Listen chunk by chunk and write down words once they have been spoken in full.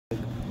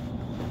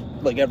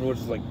like everyone's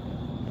just like,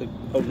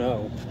 oh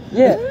no.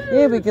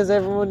 Yeah, because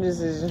everyone is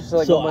just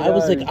like. So oh my I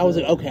was God,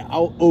 like, okay,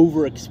 I'll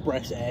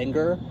over-express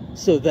anger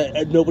so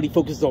that nobody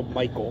focuses on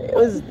Michael. It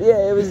was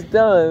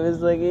dumb. It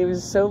was like he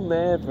was so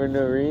mad for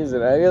no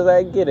reason.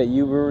 I get it.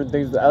 You ruined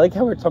things. I like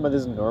how we're talking about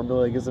this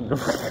normally, like it's a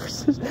normal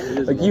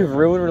person. Like you've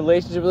ruined a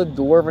relationship with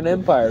the Dwarven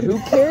Empire. Who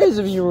cares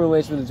if you ruin a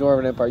relationship with the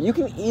Dwarven Empire? You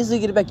can easily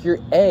get it back. You're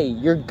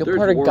You're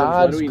part of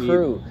God's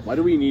crew. Why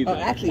do we need that?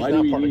 Actually, why he's do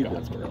not we part need of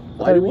God's that? crew.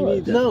 Why do we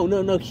need that?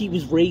 No. He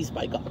was raised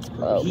by God's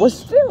crew. Well,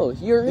 still,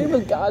 you're in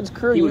with God's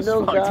crew. He You was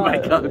know fucked God. by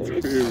God's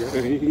crew.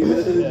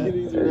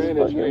 He's ran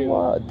his train.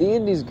 Wow,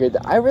 D&D's good.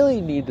 I really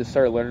need to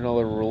start learning all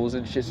the rules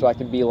and shit so I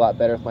can be a lot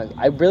better with my.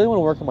 I really want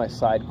to work on my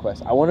side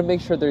quests. I want to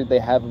make sure they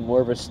have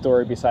more of a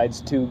story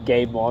besides two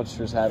gay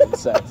monsters having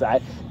sex.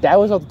 That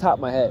was off the top of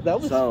my head. That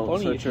was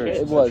funny.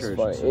 It was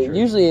funny.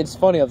 Usually it's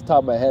funny off the top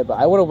of my head, but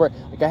I want to work.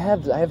 Like I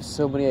have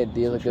so many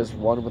ideas. Like there's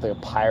one with like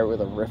a pirate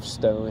with a rift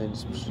stone and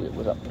some shit.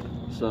 What's up?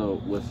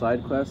 So with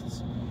side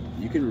quests,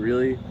 you can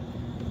really.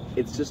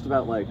 It's just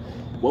about like,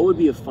 what would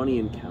be a funny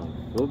encounter?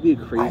 What would be a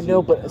crazy? I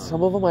know, but encounter?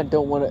 some of them I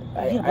don't want to.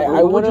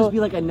 I want to just be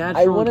like a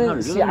natural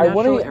encounter. See, I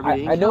want to.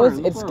 I know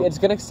it's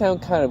gonna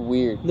sound kind of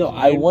weird. No,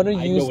 I want to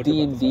use what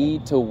you're about to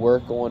D&D to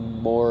work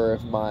on more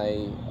of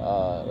my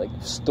like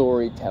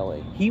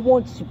storytelling. He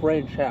wants to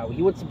branch out.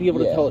 He wants to be able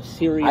to tell a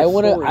serious I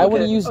want to. story. I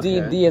want to use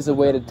D&D as a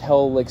way to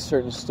tell like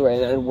certain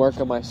story and work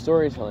on my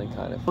storytelling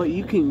kind of. But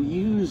you can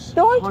use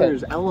No, I can.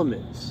 Hunter's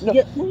elements. No,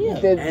 yeah.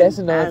 That's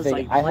And another as, thing.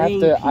 like, I have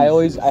playing to. I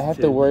have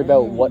pieces to worry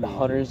about what today.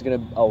 Hunter's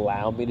gonna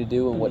allow me to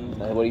do and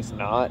what he's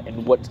not,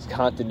 and what's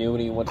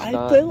continuity and what's I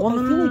not. feel Well,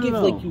 like if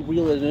no. like you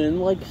reel it in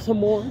like some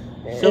more,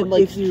 So and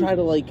like if you- try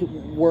to like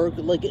work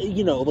like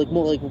like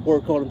more like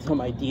work on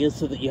some ideas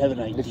so that you have an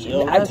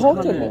idea. I told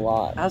Ask him Hunter- a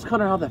lot. Ask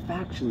Hunter how the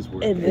factions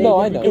work. And then, No,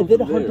 I know. And then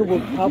Hunter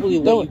will probably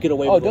let you get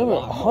away with don't a know.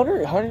 lot.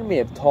 Hunter may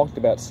have talked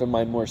about some of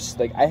my more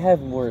like I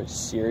have more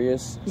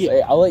serious.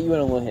 Yeah. I'll let you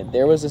in on a little hint.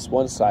 There was this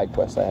one side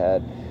quest I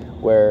had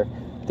where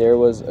there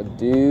was a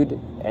dude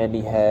and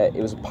it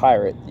was a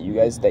pirate that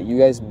you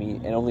guys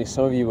meet, and only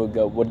some of you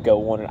would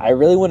go on it. I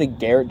really wanted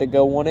Garrett to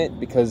go on it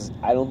because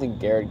I don't think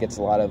Garrett gets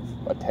a lot of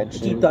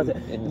attention. He doesn't.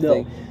 In the No.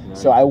 thing.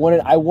 So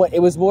it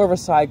was more of a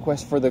side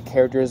quest for the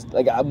characters.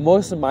 Like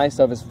most of my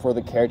stuff is for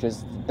the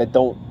characters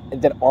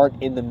that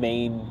aren't in the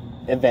main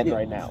event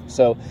right now.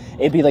 So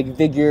it'd be like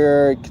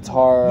Vigor,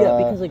 Katara. Yeah,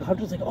 because like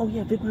Hunter's like, oh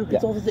yeah, Vigor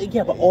gets all this.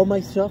 Yeah, but all my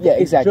stuff Yeah,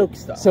 is exactly. joke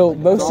stuff. So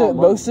Like,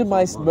 most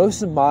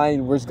of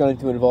mine was going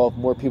to involve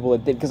more people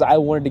that did, because I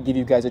wanted to give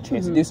you guys a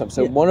chance to do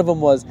something. So one of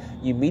them was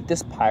you meet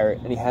this pirate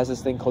and he has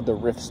this thing called the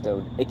Rift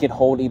Stone. It can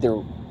hold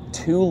either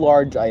 2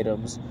 large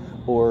items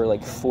or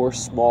like 4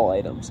 small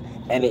items,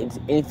 and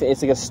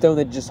it's like a stone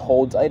that just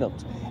holds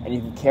items, and you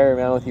can carry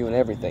around with you and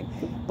everything.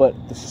 But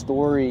the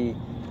story,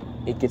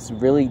 it gets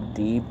really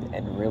deep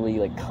and really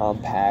like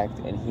compact,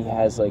 and he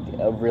has like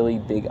a really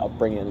big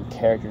upbringing and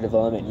character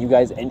development.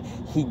 And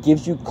he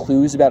gives you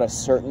clues about a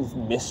certain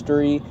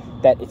mystery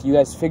that if you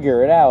guys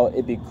figure it out,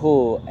 it'd be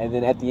cool. And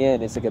then at the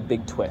end, it's like a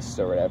big twist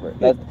or whatever.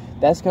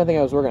 That's the kind of thing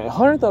I was working on.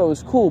 Hunter thought it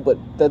was cool, but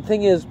the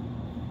thing is,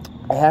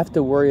 I have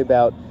to worry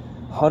about.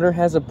 Hunter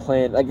has a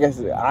plan. Like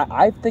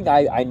I think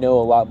I know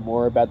a lot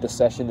more about the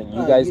session than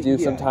you guys do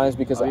sometimes,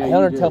 because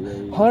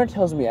Hunter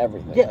tells me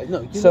everything. Yeah,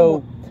 no.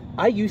 So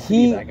I used to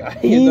be that guy.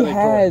 He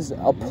has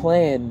a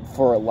plan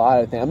for a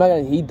lot of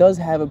things. He does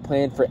have a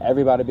plan for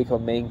everybody to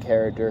become main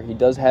character. He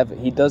does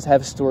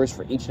have stories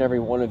for each and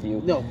every one of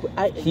you. No, but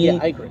I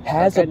agree.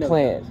 Has a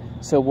plan.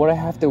 So what I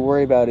have to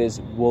worry about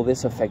is, will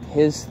this affect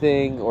his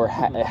thing, or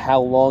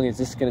how long is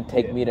this going to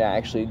take me to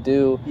actually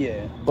do?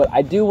 Yeah. But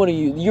I do want to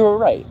use. You were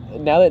right.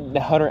 Now that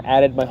Hunter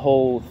added my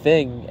whole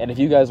thing, and if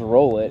you guys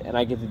roll it, and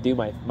I get to do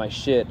my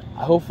shit,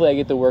 hopefully I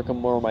get to work on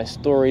more of my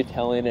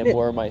storytelling and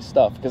more of my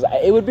stuff. Because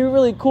it would be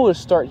really cool to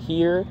start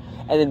here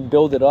and then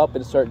build it up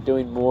and start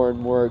doing more and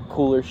more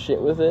cooler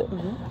shit with it.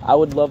 Mm-hmm. I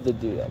would love to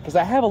do that, because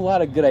I have a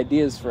lot of good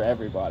ideas for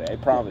everybody. I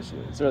promise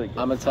you, it's really good.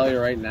 I'm gonna tell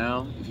you right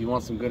now, if you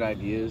want some good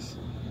ideas,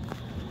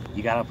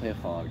 you gotta play a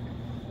Fallout.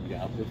 You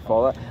gotta play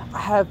Fallout. I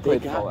have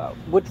played Fallout.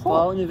 Which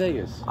Fallout New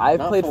Vegas? I've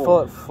Not played 4.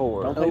 Fallout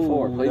 4. Don't play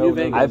 4. Play New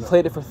Vegas. I've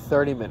played it for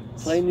 30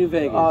 minutes. Play New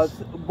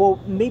Vegas. Well,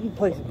 maybe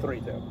PlayStation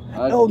 3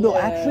 too.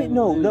 Actually,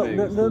 no,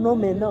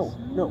 man,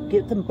 no.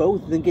 Get them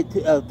both, and then get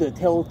to the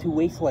Tale of Two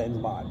Wastelands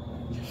mod.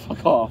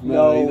 Fuck off.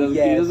 No, he doesn't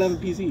yes. have a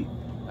PC.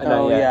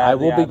 I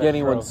will be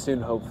getting one soon,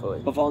 hopefully.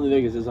 But Fallout New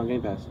Vegas is on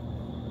Game Pass.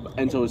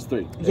 And so is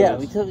 3. Yeah,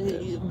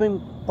 I've been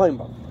playing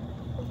both.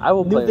 I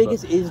will play New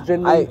Vegas is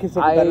generally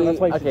considered better. That's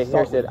why you should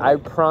start with it. I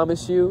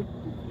promise you.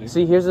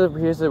 See, here's the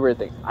weird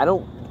thing.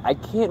 I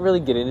can't really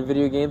get into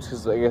video games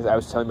because, like I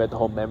was telling you about the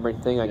whole memory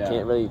thing. I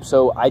can't really.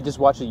 So I just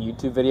watch a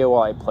YouTube video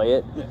while I play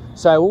it. Yeah.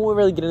 So I won't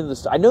really get into the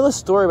story. I know the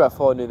story about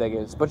Fallout New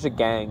Vegas. It's a bunch of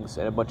gangs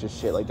and a bunch of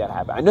shit like that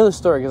happen. I know the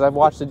story because I've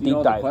watched a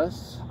deep dive.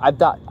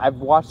 I've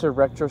watched a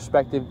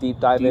retrospective deep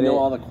dive in it. Do you know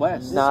all the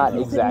quests? Not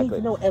exactly.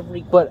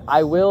 But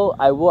I will.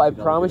 I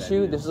promise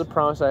you. This is a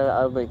promise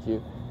I'll make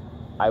you.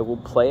 I will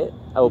play it.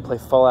 I will play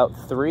Fallout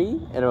 3,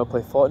 and I will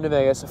play Fallout New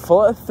Vegas.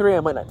 Fallout 3 I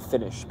might not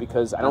finish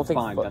because I don't think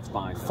That's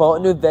fine.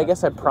 Fallout New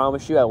Vegas, I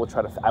promise you, I will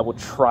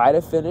try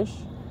to finish,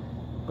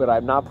 but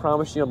I'm not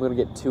promising you I'm going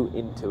to get too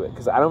into it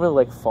because I don't really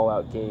like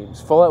Fallout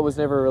games. Fallout was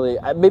never really.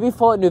 Maybe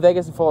Fallout New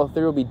Vegas and Fallout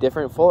 3 will be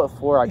different. Fallout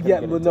 4, I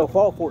can't.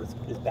 Fallout 4 is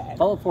bad.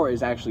 Fallout 4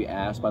 is actually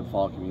ass by the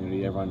Fallout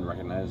community. Everyone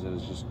recognizes it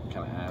as just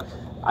kind of ass.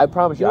 I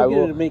promise you, I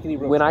will.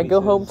 When I go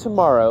home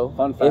tomorrow,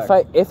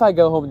 if I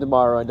go home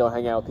tomorrow and don't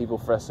hang out with people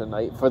for the rest of the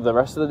night, for the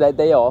rest of the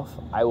day off,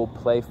 I will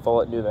play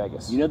Fallout New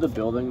Vegas. You know the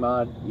building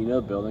mod? You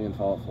know the building in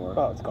Fallout 4?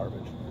 Oh, it's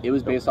garbage. It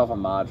was based off a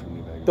mod from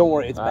New Vegas. Don't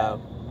worry, it's bad.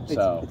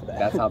 So it's bad.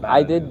 that's how bad I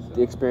it did is.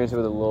 experience it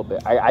with a little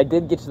bit. I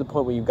did get to the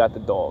point where you got the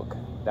dog.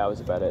 That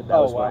was about it. That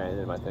was where I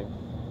ended my thing.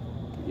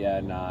 Yeah,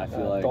 I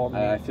feel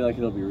like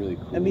it'll be really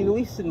cool. I mean, at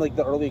least in like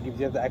the earlier games,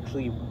 you have to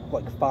actually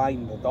like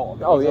find the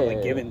dog. Oh, It's yeah, not, like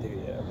yeah, given to you.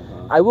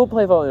 I will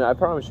play Fallout. I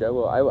promise you,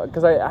 I will.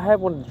 Because I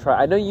have wanted to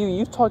try. I know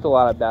you've talked a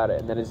lot about it,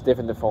 and that it's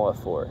different than Fallout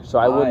 4. So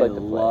I would like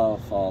to play. I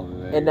love Fallout New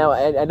Vegas. And now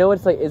I know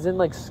it's like isn't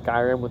like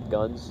Skyrim with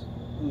guns.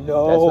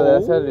 No,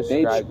 That's how to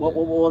describe it.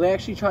 Well, they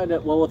actually tried to.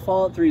 Well, with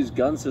Fallout 3's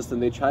gun system,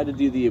 they tried to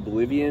do the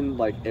Oblivion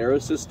like arrow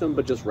system,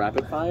 but just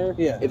rapid fire.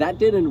 Yeah, that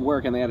didn't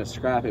work, and they had to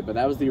scrap it. But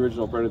that was the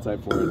original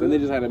prototype for it. Then they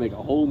just had to make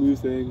a whole new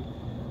thing.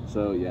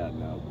 So yeah,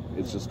 no,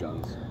 it's just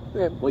guns.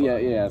 Yeah. Well, yeah.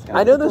 It's kind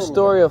I know the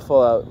story of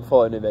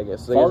Fallout New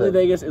Vegas. Fallout New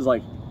Vegas is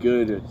like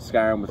good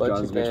Skyrim with bunch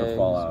guns of mixed with gangs.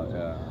 Fallout.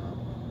 Yeah.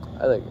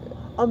 I like it.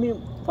 I mean,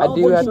 I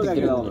do have to get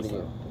get into into it.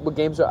 it. What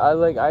games are I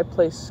like? I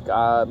play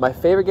my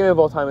favorite game of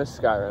all time is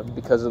Skyrim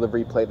because of the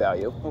replay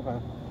value. okay.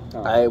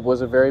 I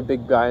was a very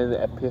big guy in the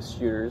FPS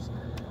shooters.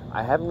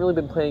 I haven't really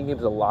been playing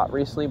games a lot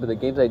recently, but the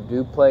games I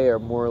do play are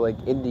more like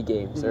indie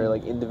games. They're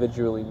like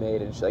individually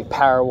made and shit, like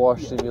Power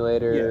Wash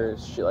Simulator,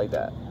 shit like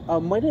that.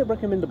 Might I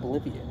recommend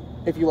Oblivion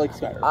if you like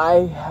Skyrim?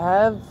 I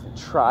have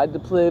tried to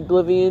play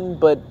Oblivion,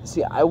 but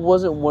see, I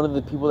wasn't one of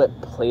the people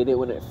that played it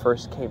when it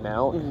first came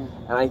out, and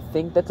I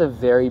think that's a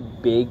very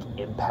big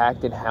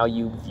impact in how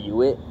you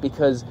view it,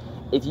 because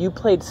if you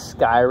played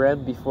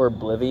Skyrim before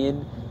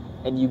Oblivion,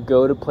 and you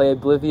go to play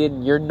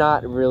Oblivion, you're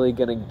not really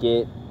gonna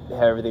get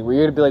everything.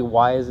 You're gonna be like,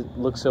 why does it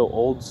look so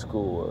old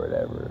school or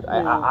whatever?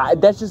 I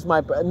that's just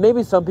my.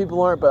 Maybe some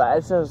people aren't, but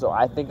that's just how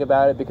I think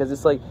about it, because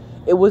it's like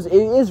it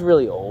is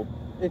really old.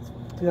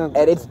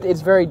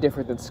 It's very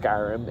different than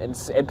Skyrim,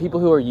 and people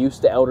who are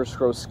used to Elder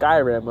Scrolls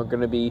Skyrim are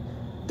gonna be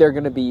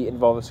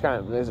involved in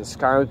Skyrim.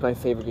 Skyrim is my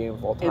favorite game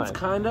of all time. It's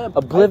kind of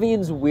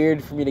Oblivion's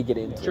weird for me to get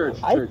into.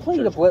 I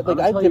played Oblivion.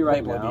 Like, I did play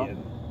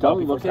Oblivion.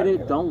 Don't look at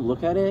it. Don't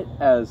look at it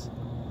as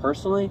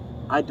personally.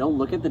 I don't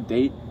look at the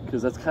date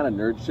because that's kind of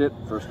nerd shit.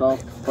 First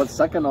off, but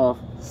second off,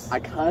 I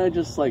kind of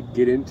just like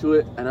get into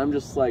it, and I'm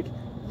just like,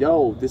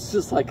 yo, this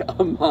is like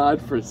a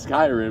mod for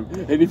Skyrim,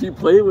 and if you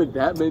play it with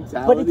that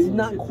mentality, but it's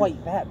not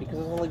quite that, because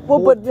it's like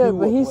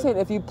but he's saying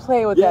if you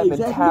play with that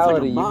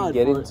mentality, you can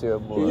get into it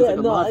more.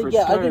 I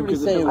get what you're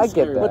saying. I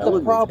get that. But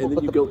the problem,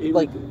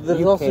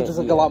 there's also just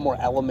like a lot more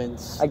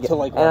elements to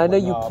like. And I know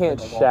you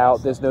can't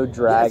shout. There's no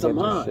dragons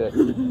and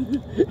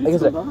shit. Like I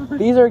said,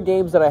 these are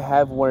games that I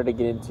have wanted to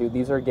get into.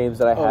 These are games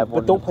that I have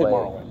wanted to play. But don't play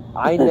Morrowind.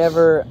 I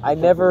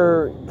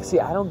never see.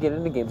 I don't get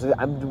into games.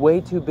 I'm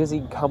way too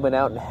busy coming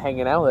out and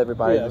hanging out with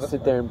everybody to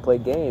sit there and play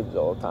games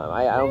all the time.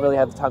 I don't really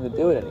have the time to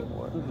do it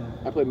anymore.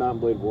 I play Mount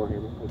Blade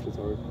Warhammer, which is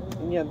hard.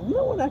 Yeah,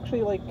 no one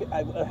actually like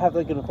have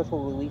like an official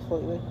release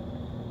lately.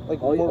 Like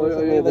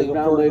there's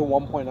Mount Blade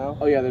 1.0.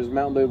 Oh yeah, there's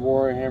Mount Blade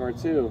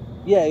Warhammer 2.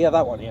 Yeah,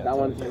 that one. Yeah, that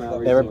one came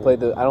out. Never played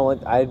those.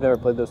 I've never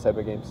played those type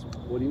of games.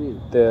 What do you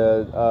mean?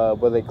 The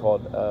what are they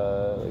called?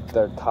 Like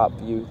their top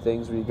view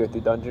things where you go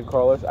through dungeon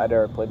crawlers. I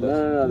never played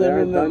those.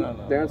 No.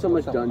 There aren't so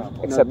much dungeons.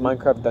 Except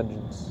Minecraft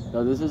Dungeons.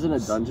 No, this isn't a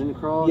dungeon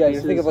crawl. Yeah,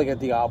 you think of like a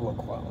Diablo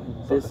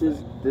clone. This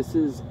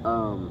is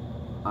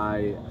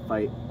I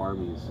fight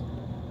armies.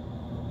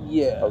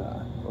 Yeah.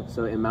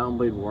 So in Mount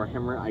Blade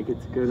Warhammer, I get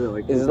to go to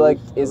like.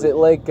 Is it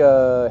like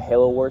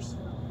Halo Wars?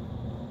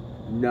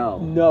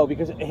 No,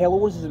 because Halo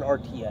Wars is an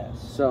RTS.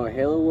 So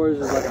Halo Wars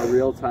is like a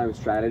real-time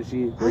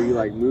strategy where you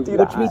like move.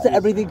 Which means that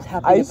everything's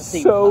happening at the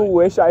same time. I so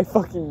wish I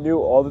fucking knew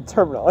all the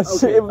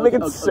terminology. It would make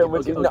it so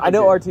much. I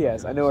know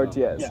RTS. I know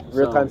RTS.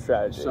 Real-time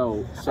strategy.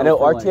 So I know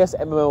RTS,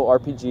 MMO,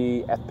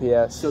 RPG,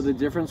 FPS. So the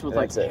difference with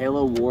like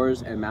Halo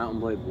Wars and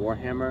Mount Blade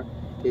Warhammer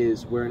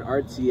is where an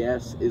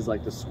RTS is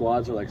like the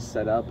squads are like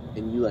set up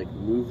and you like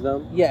move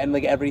them. Yeah, and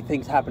like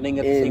everything's happening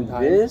at the same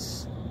time.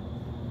 This,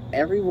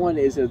 everyone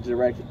is a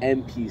direct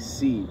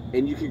NPC,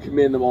 and you can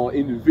command them all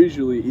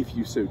individually if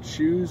you so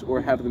choose, or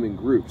have them in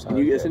groups, and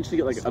you essentially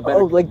get like a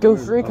better. Oh, like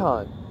Ghost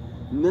Recon.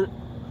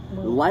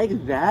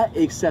 Like that,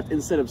 except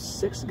instead of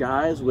 6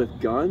 guys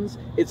with guns,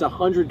 it's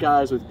 100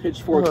 guys with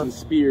pitchforks and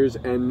spears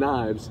and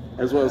knives,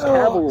 as well as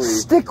cavalry.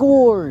 Stick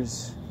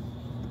Wars.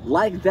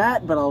 Like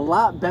that, but a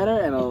lot better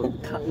and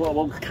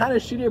kind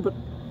of shittier, but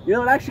you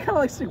know, it actually kind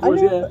of like Stick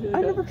Wars. I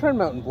never tried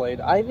Mountain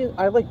Blade. I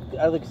like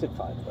Civ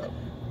 5 though.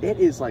 It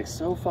is like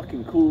so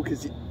fucking cool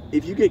because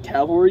if you get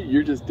cavalry,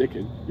 you're just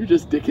dicking. You're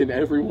just dicking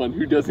everyone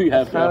who doesn't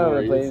have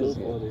cavalry. It's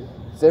so funny.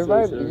 So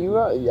everybody,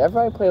 Seriously.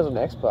 everybody plays on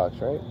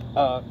Xbox, right?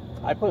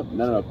 I play.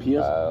 No, PS.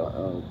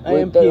 I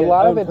am a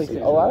lot of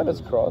PlayStation.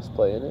 it's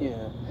cross-play, isn't it?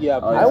 Yeah.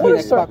 I want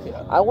to Xbox, start.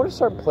 yeah. I want to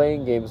start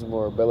playing games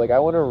more, but like I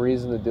want a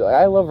reason to do. Like,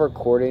 I love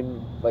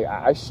recording. Like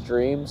I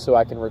stream so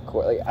I can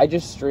record. Like I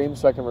just stream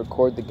so I can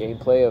record the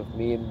gameplay of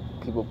me and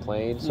people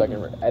playing, so I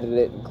can edit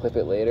it and clip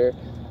it later.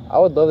 I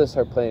would love to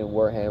start playing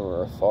Warhammer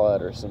or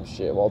Fallout or some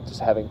shit while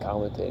just having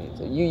commentating.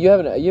 So you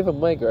have a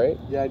mic, right?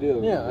 Yeah, I do.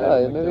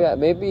 Yeah.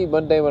 Maybe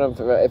one day when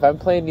if I'm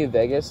playing New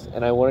Vegas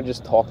and I want to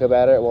just talk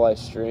about it while I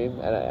stream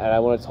and I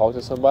want to talk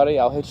to somebody,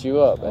 I'll hit you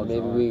up and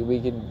maybe we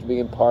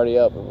can party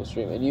up and we'll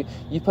stream. And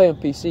you play on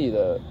PC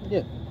though.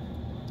 Yeah.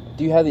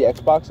 Do you have the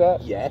Xbox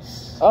app?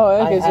 Yes. Oh,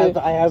 okay.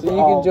 I have. So you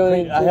can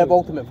join. I have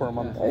Ultimate for a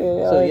month. Of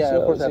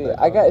course.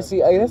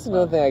 That's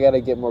another thing I got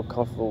to get more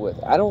comfortable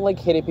with. I don't like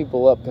hitting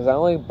people up because I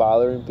don't like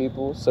bothering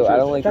people. So I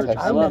don't like texting.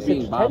 I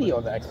messaged Teddy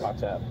on the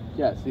Xbox app.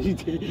 Yes, he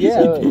did.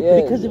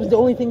 Yeah, because it was the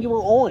only thing you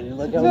were on.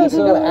 Like,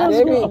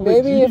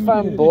 maybe if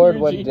I'm bored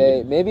one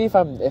day, maybe if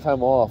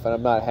I'm off and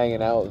I'm not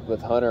hanging out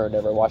with Hunter or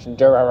never watching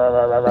or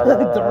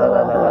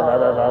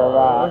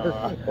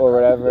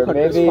whatever.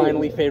 Hunter's Maybe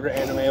finally favorite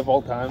anime of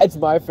all time. it's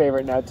my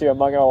favorite now too. I'm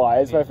not gonna lie,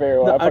 it's my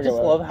favorite one. I just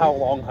love how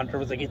long Hunter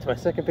was like, it's my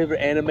second favorite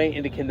anime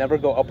and it can never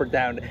go up or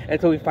down.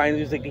 Until he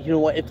finally was like, you know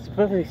what? It's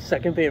my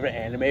second favorite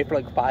anime for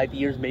like 5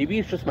 years. Maybe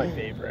it's just my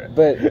favorite.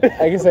 But like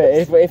I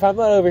said, if I'm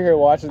not over here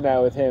watching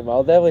that with him,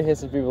 I'll definitely hit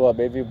some people up.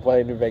 Maybe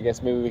play New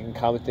Vegas. Maybe we can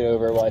comment it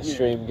over while I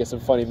stream, get some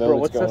funny moments. Bro,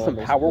 what's going that? Some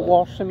on. Power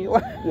Wash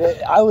Simulator? Yeah,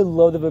 I would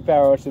love to play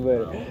Power Wash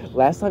Simulator.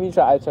 Last time I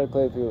tried to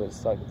play with people, it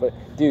sucked. But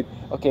dude,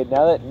 okay,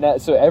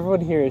 so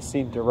everyone here has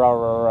seen I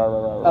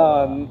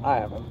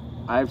haven't.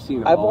 I've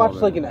watched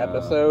like an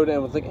episode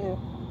and was like, eh.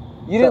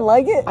 You didn't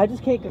like it? I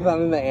just can't get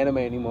on into anime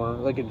anymore,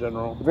 like in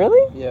general.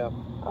 Really? Yeah.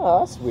 Oh,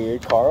 that's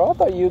weird, Carl. I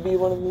thought you'd be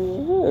one of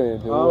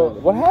the.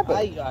 What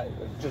happened?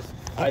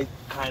 I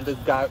kind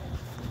of got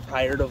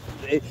tired of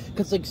it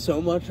because like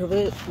so much of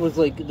it was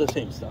like the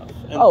same stuff.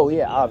 And,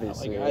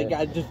 obviously. Like,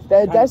 I just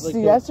that's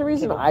the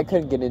reason I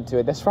couldn't get into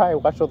it. That's why I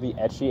watch all the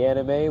ecchi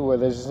anime where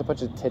there's just a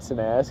bunch of tits and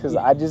ass because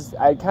I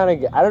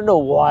don't know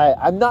why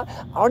I'm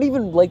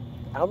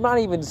not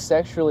even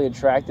sexually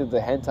attracted to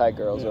hentai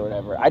girls or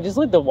whatever. I just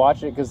like to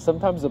watch it because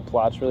sometimes the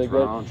plot's really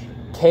good.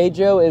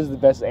 Keijo is the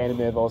best anime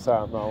of all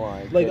time. I'm not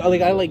lying. I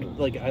like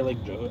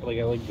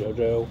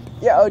JoJo.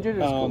 Yeah, JoJo's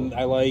cool.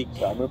 I like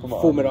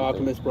Fullmetal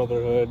Alchemist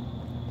Brotherhood.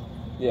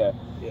 Yeah.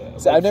 Yeah.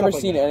 So I've never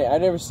seen any.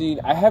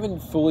 I haven't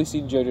fully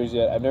seen JoJo's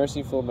yet. I've never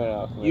seen Fullmetal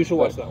Alchemist. You should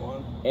watch that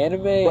one.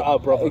 Anime.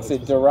 Brotherhood.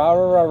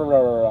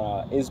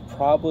 Durarara is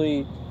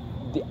probably.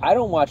 I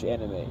don't watch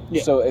anime,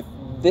 so if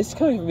this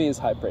coming from me is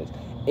high praise.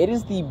 It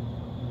is the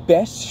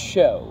best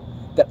show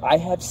that I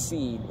have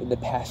seen in the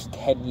past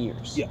 10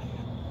 years. Yeah.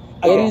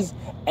 It is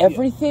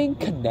everything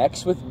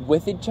connects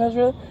with each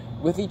other,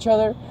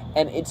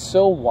 and it's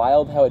so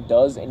wild how it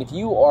does. And if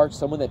you are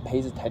someone that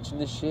pays attention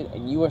to shit,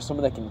 and you are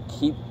someone that can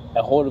keep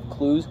a hold of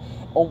clues,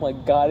 oh my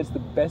god, it's the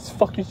best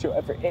fucking show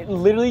ever. It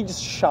literally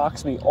just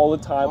shocks me all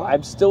the time.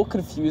 I'm still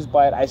confused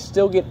by it. I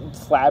still get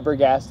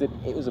flabbergasted.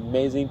 It was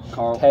amazing.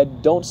 Carl,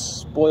 Ted, don't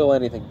spoil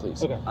anything,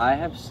 please. Okay. I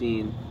have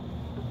seen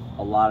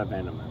a lot of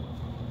anime.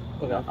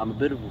 Okay. I'm a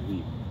bit of a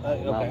weeb.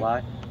 I'll not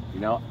lie.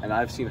 And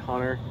I've seen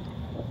Hunter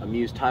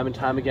amused time and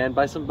time again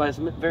by some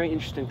very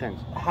interesting things.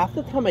 Half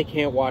the time I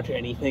can't watch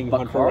anything But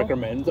Hunter Carl?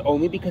 recommends,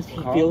 only because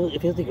it feels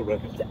like it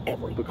recommends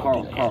every But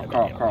fucking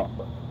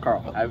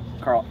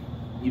Carl,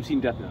 you've seen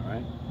Death Note,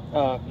 right?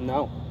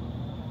 No.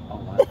 Oh,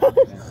 wow.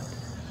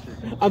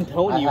 I'm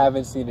telling you. I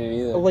haven't seen it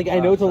either. Like, I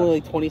know it's only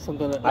like 20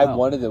 something. I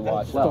wanted to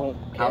watch it. Don't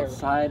care.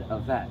 Outside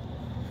of that,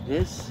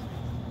 this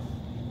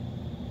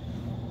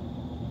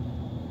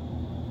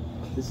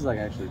is like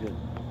actually good.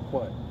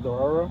 What?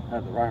 Dororo?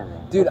 The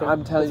Rara. Dude, Okay,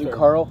 I'm telling that's you, fair.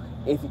 Carl,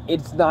 if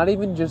it's not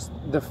even just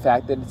the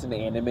fact that it's an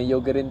anime you'll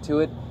get into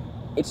it,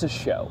 it's a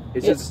show.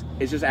 It's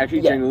just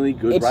actually genuinely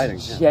good writing.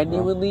 It's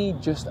genuinely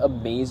just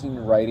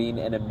amazing writing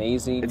and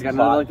amazing It's got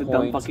plot none of like the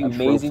dumb points, fucking tropes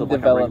amazing of like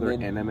a regular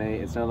development. anime.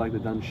 It's not like the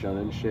dumb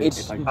shonen shit.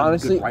 It's like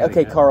honestly good writing,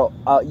 okay, man. Carl.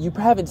 You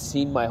haven't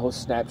seen my whole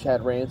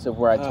Snapchat rants of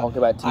where I talk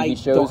about TV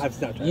shows. I don't have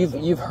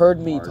Snapchat. You've heard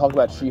me talk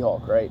about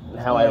She-Hulk, right? And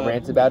how I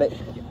rant about it.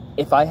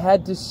 If I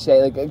had to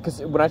say, like,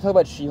 because when I talk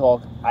about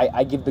She-Hulk,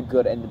 I give the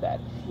good and the bad.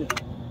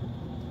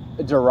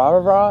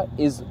 Durarara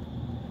is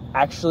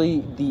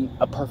actually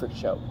a perfect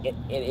show.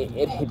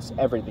 It hits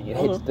everything. It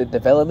hits the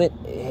development.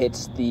 It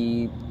hits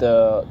the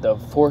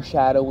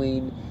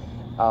foreshadowing.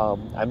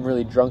 I'm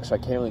really drunk, so I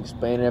can't really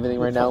explain everything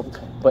right now.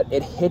 But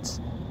it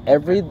hits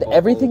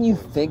everything you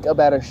think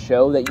about a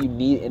show that you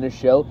need in a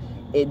show.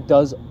 It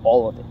does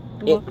all of it.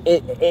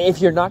 If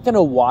you're not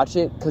gonna watch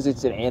it because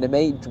it's an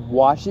anime,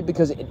 watch it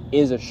because it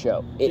is a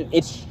show.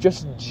 It's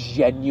just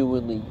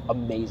genuinely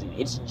amazing.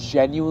 It's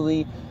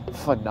genuinely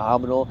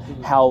phenomenal.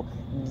 How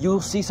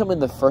you'll see something in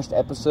the first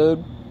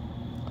episode,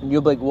 and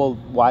you'll be like, "Well,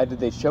 why did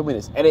they show me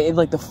this?" And in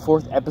like the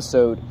fourth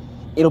episode,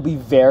 it'll be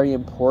very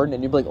important,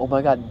 and you'll be like, "Oh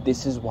my god,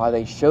 this is why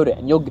they showed it."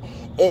 And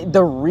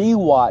the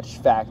rewatch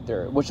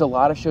factor, which a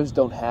lot of shows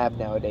don't have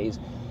nowadays.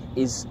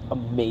 is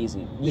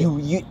amazing.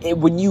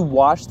 When you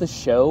watch the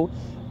show,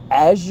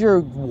 as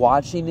you're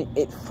watching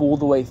it full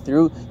the way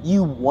through,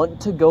 you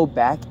want to go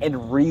back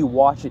and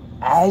re-watch it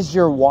as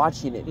you're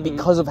watching it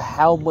because of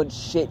how much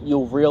shit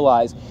you'll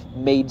realize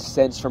made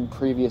sense from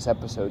previous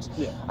episodes.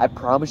 Yeah. I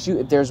promise you,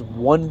 if there's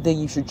one thing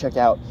you should check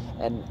out,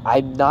 and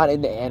I'm not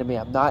into anime,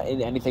 I'm not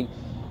into anything,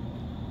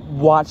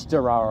 watch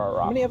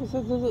Durarara. How many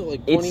episodes is it?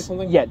 Like 20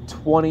 something? Yeah,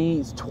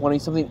 20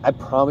 something. I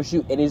promise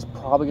you, it is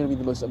probably going to be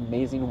the most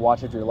amazing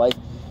watch of your life.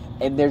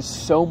 And there's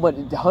so much.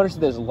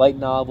 There's light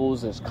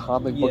novels, there's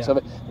comic books of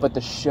it, but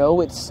the show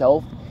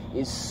itself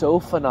is so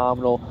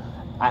phenomenal.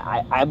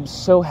 I'm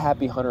so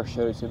happy Hunter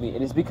showed it to me.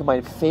 It has become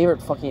my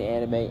favorite fucking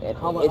anime, and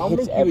I'll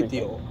hits make you everything.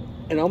 a deal.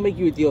 And I'll make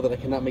you a deal that I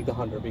cannot make the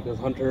Hunter, because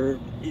Hunter's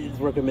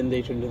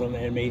recommendations on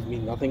animes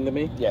mean nothing to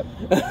me. Yeah,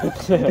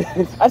 that's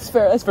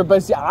fair. That's fair.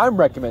 But see, I'm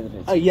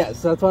recommending it.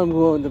 Yes, that's why I'm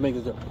going to make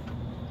this.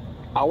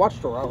 I'll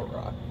watch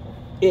Durarara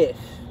if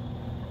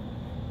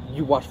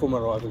you watch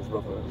Fullmetal Alchemist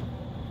Brotherhood.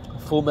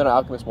 Full Metal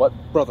Alchemist, what?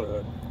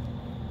 Brotherhood.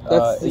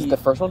 Is the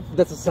first one?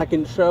 That's the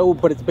second show,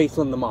 but it's based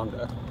on the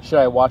manga. Should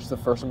I watch the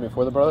first one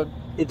before the Brotherhood?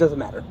 It doesn't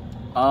matter.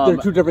 They're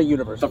two different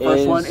universes. The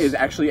first one is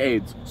actually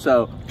AIDS,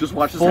 so just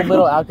watch the Full second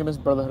Metal one.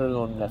 Alchemist Brotherhood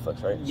on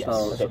Netflix, right? Yes.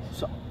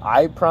 So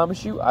I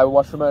promise you, I will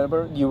watch Full Metal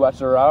Brotherhood. You watch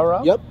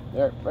Durarara? Yep.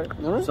 Yeah, right.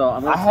 All right. So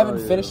I'm gonna I haven't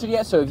tell finished you. it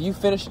yet, so if you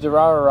finish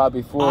Durarara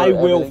before I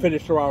will everything,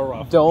 finish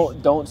Durarara.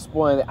 Don't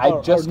spoil it.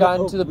 I've just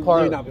gotten to the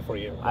part. Maybe not before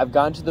you. I've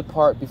gotten to the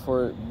part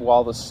before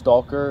while the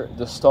stalker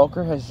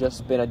has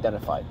just been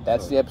identified.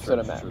 That's the episode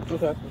I'm at.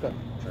 Okay.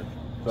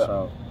 But-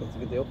 So That's a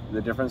good deal.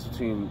 the difference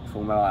between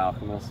Full Metal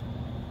Alchemist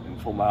and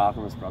Full Metal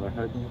Alchemist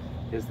Brotherhood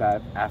is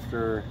that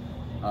after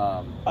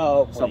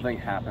something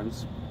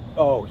happens,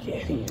 Oh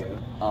yeah.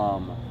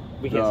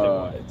 We can't say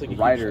what. It's like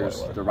a huge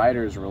spoiler. the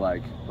writers were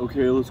like,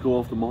 okay, let's go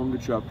off the manga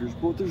chapters,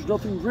 but there's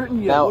nothing written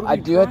yet. Now What I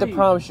do have to write?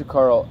 promise you,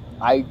 Carl.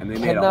 I And they made a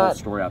whole cannot.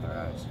 story out their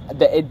ass.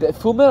 The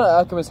Full Metal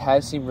Alchemist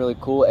has seemed really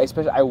cool.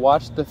 Especially, I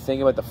watched the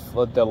thing about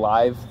the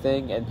live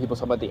thing, and people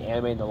talking about the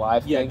anime and the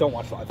live Yeah, thing. don't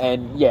watch live.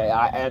 And it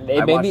I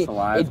made watched me. the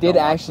live, It did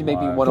don't watch actually the make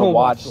me live. want to Don't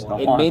watch watch. the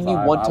live. It made me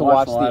Don't want watch to the live.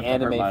 watch I the watched the live, I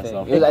anime hurt thing.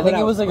 myself. I think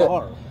it was like a.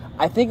 Horror.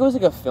 I think it was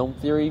like a film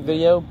theory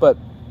video, but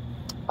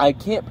I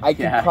can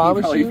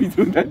promise you.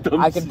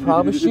 I can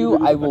promise you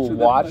I will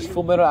watch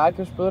Full Metal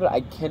Alchemist Brotherhood. I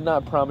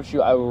cannot promise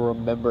you I will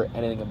remember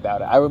anything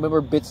about it. I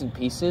remember bits and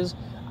pieces.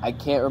 I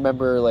can't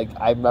remember,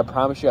 I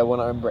promise you I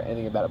won't remember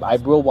anything about it.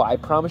 But I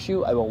promise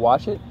you I will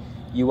watch it.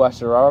 You watch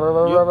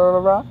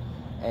the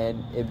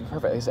and it'd be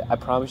perfect. Like I said, I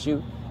promise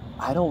you,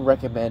 I don't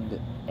recommend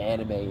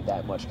anime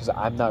that much because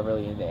I'm not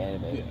really into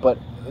anime. Yeah. But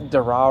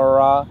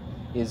Durarara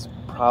is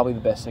probably the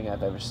best thing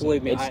I've ever seen.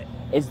 Believe me,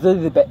 It's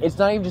literally the best. It's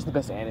not even just the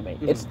best anime.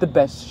 It's the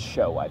best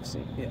show I've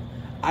seen.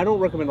 I don't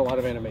recommend a lot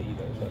of anime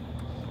either.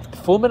 So.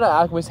 Full Metal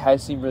Alchemist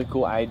has seemed really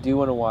cool. I do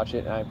want to watch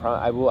it, and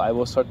I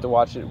will start to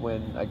watch it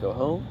when I go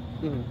home,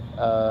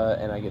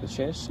 and I get the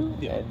chance to.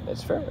 Yeah. And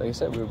that's fair. Like I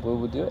said, we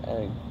will do it,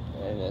 and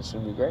it's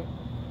gonna be great.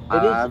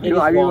 I've been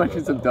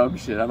watching some dumb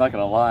shit. I'm not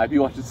gonna lie. I've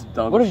been watching some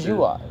dumb shit. What did you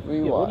watch? What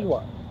did you What do you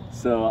watch? want?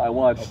 So I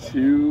watched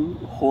two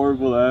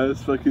horrible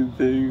ass fucking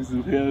things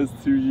in the past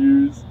 2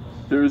 years.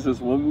 There was this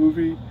one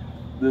movie.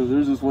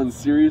 There's this one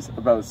series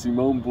about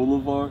Simon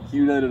Bolivar. He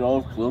united all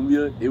of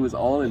Colombia. It was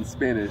all in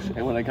Spanish,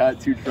 and when I got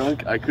too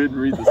drunk, I couldn't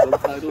read the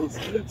subtitles,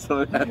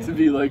 so I had to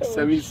be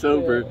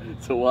semi-sober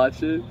to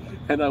watch it.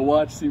 And I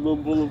watched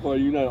Simon Bolivar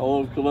unite all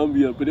of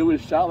Colombia, but it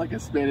was shot like a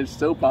Spanish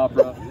soap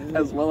opera,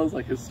 as well as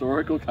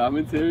historical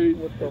commentary.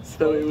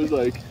 So it was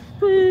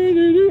and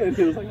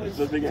it was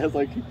the thing has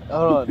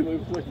Hold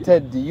on,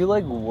 Ted. Do you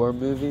like war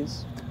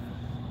movies?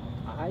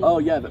 Oh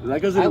yeah,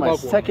 that goes into my love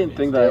second war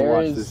thing that I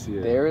watched this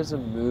year. There is a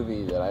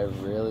movie that I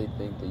really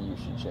think that you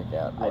should check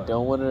out. I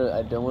don't want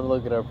to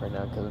look it up right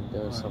now because I'm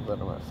doing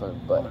something on my phone,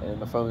 and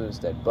my phone is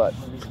dead. But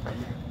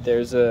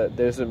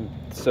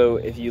so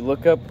if you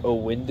look up a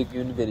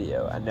Wendigoon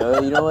video, I know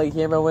that you don't like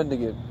hearing about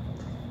Wendigoon.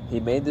 He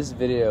made this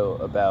video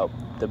about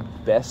the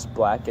best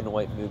black and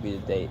white movie to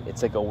date.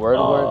 It's like a word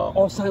to word.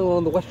 All Silent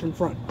on the Western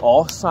Front.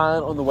 All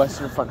Silent on the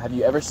Western Front. Have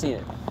you ever seen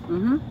it?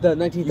 The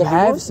 1931. You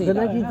have seen the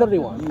it.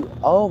 1931.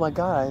 Oh my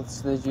god!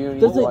 It's the June.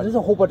 There's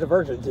a whole bunch of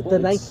versions. The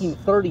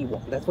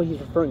 1931. That's what he's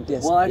referring to.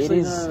 Yes. Well, actually,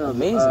 it is no.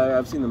 amazing.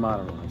 I've seen the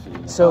modern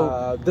one.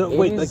 So the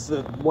one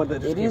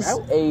that just it came is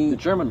out? The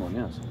German one,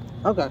 yes.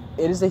 Okay.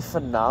 It is a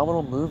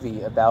phenomenal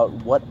movie about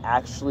what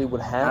actually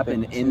would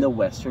happen in the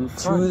Western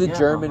Front to the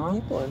German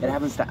people. It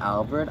happens to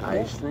Albert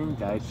Eichmann,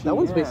 Daichi. That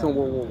one's based on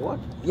World War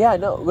One. Yeah,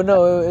 no, it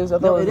was. I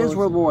thought No, it is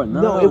World War One.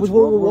 No, it was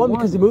World War One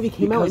because the movie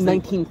came out in they-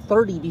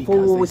 1930 before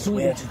World War Two.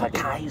 They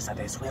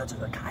swear to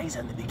the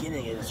Kaiser in the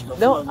beginning. It is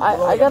No,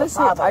 I gotta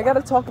say, I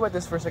gotta talk about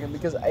this for a second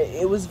because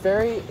it was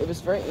very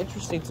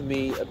interesting to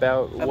me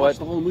about I what watched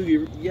the whole movie,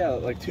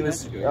 like 2 it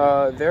nights was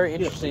ago. very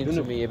interesting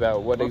to me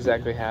about what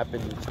exactly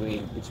happened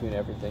between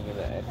everything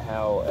and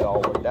how it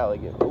all worked out.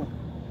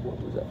 What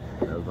was that?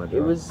 That was my It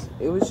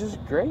job. was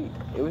just great.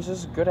 It was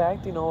just good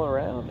acting all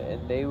around,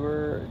 and they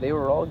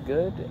were all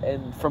good.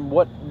 And from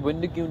what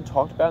Wendigoon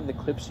talked about in the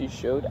clips he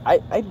showed,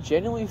 I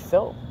genuinely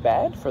felt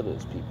bad for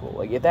those people.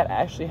 Like if that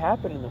actually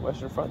happened in the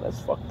Western Front, that's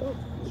fucked up.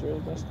 It's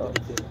really messed up.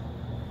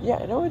 Yeah,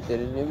 I know it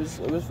did, and it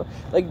was fun.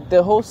 Like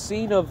the whole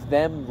scene of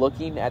them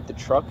looking at the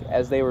truck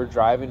as they were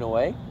driving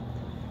away,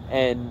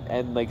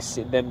 and like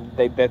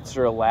that's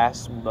their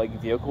last like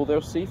vehicle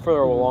they'll see for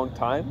a long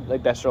time.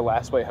 Like that's their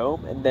last way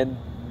home, and then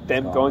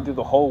them going through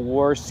the whole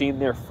war, seeing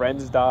their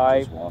friends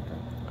die. Just walking.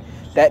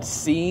 That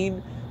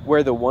scene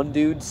where the one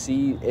dude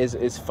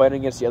is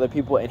fighting against the other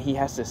people, and he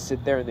has to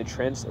sit there in the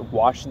trench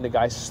watching the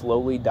guy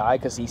slowly die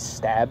because he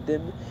stabbed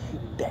him.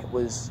 It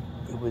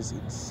was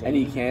insane. And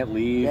he can't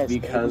leave Yes,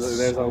 it because was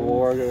there's so a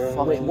war going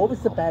on. Wait, what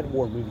was the bad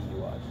war movie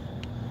you watched?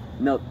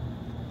 No,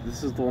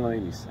 this is the one that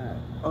made me sad.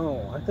 Oh,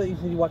 I thought you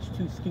said you watched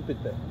Two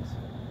Stupid Things.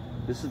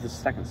 This is the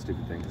second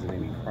stupid thing because it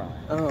made me cry.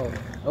 Oh,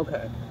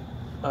 okay.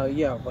 I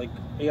like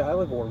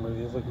war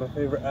movies. Like my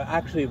favorite,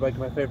 actually, like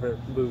my favorite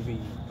movie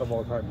of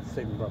all time is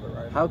Saving Private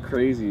Ryan. How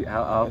crazy?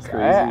 How Yes,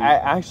 crazy? I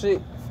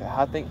actually,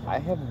 I think I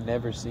have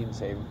never seen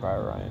Saving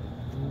Private Ryan.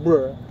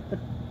 Bruh.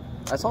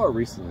 I saw it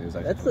recently. It was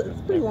actually That's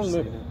a pretty Never long seen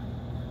movie. it.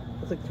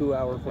 It's like 2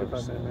 hours, Never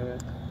 45 seen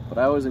minutes maybe. But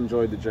I always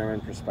enjoyed the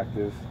German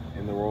perspective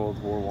in the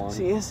World War One.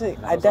 See, was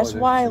that's always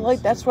why I interesting like.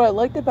 to That's see. what I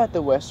liked about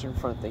the Western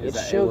Front thing. Is It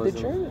that it showed the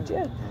wasn't- Germans.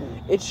 Yeah,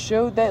 it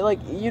showed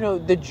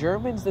that the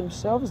Germans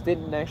themselves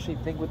didn't actually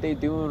think what they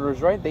doing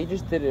was right. They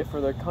just did it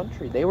for their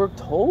country. They were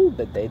told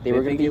that they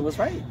were going to think be. it was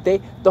right.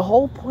 The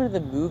whole point of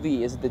the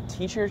movie is the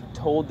teacher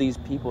told these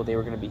people they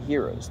were going to be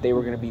heroes. They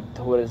were going to be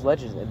told as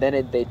legends, and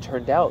then they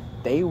turned out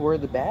they were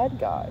the bad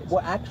guys.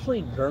 Well,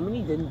 actually,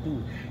 Germany didn't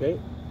do shit.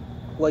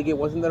 Like, it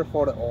wasn't their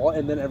fault at all,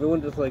 and then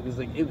everyone just, like, was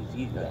like, it was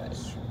you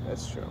guys.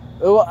 That's true.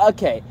 Well,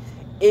 okay,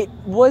 it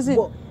wasn't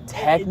Well,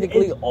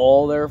 technically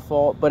all their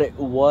fault, but it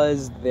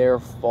was their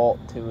fault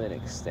to an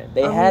extent.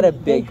 They had a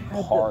big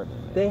part in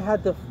it. They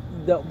had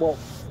well,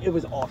 it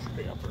was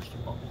Austria, first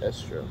of all.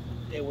 That's true.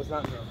 It was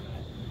not Germany.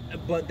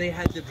 But they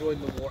had to join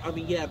the war. I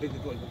mean, yeah, because,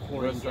 like, the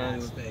chlorine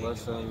gas thing.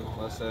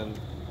 Listen.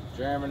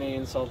 Germany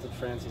insulted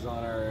France's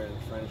honor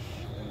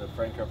in the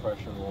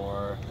Franco-Prussian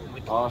War. Oh my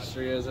God.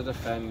 Austria is a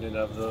defendant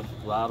of the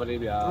blah blah blah.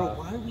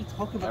 Bro, why are we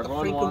talking about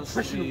Everyone the wants to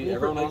Franco-Prussian be. War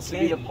Everyone wants to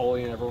be again?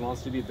 Napoleon. Everyone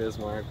wants to be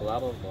Bismarck. Blah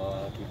blah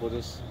blah.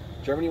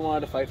 Germany wanted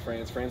to fight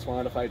France. France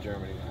wanted to fight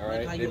Germany. All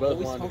right, Like, they you're both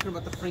always wanted. talking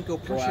about the Go at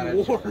Franco-Prussian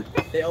each War. other.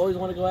 They always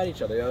want to go at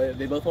each other.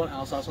 They both want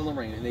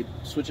Alsace-Lorraine, and they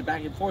switch it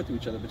back and forth to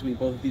each other between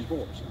both of these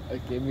wars.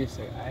 Give me a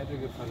second. I had to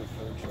go find a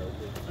phone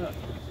charger.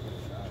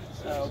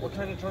 What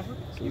kind of charger?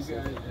 You guys,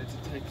 it's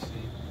a Type C.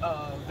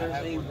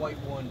 There's a white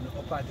one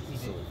by the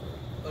TV.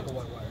 Like a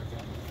white wire.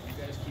 You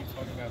guys keep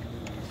talking about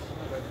movies.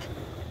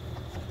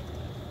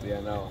 Yeah,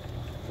 no.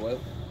 What?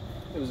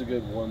 It was a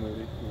good war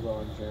movie. It was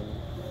all in German.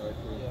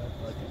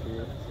 I like to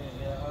hear it.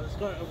 Yeah, I was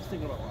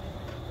thinking about watching.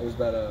 It was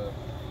about there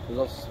was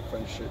also some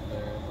French shit in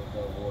there. And like,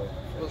 oh boy.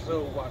 I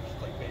also watched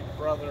like Band of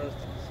Brothers,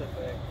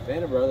 Pacific.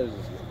 Band of Brothers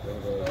is good. Band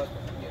of Brothers.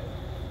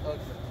 Yeah. Okay.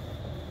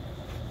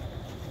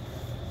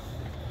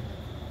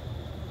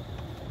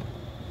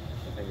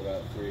 I think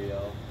about 3,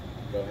 I'll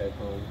go head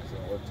home because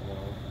I work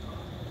tomorrow.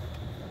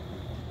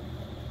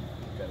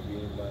 Gotta be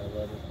in by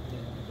 11.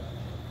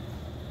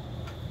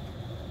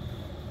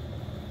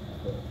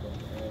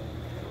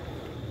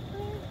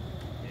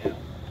 Yeah.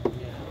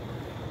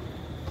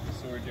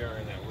 So we're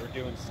doing that. We're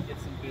doing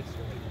skits and bits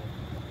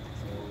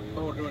right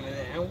Oh, we're doing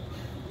it now?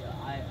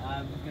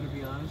 I'm gonna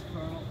be honest,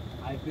 Carl.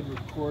 I've been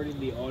recording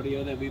the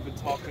audio that we've been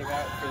talking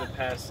about for the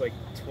past like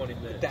 20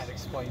 minutes. That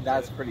explains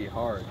That's it. pretty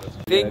hard.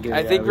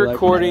 I think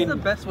recording. That's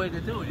the best way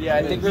to do it. Yeah,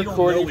 I think You don't know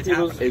recording what's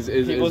people's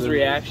happening. people's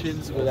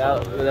reactions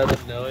without them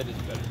knowing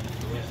is better.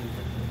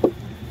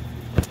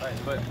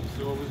 Alright, but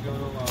so what was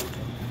going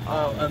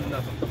on?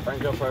 Nothing.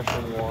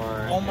 Franco-Prussian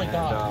War. Oh my and,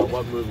 God.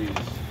 What movies?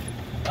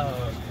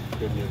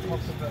 Good movies.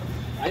 Talks about.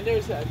 I've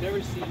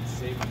never seen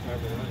Saving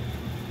Private Ryan.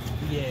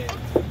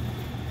 Yeah.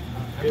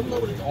 I don't know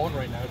what it's on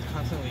right now. It's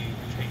constantly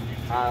changing.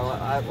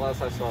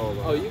 Last I saw was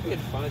Oh, you can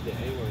find it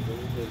anywhere. Go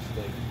to those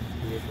like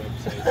weird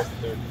websites,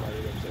 third-party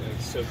websites,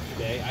 like Soap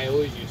Today. I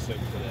always use Soap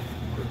Today.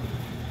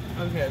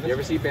 Okay. You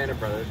ever see Band of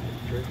Brothers?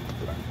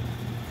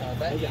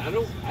 Yeah,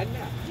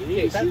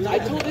 I'm not. I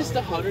told this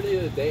to Hunter the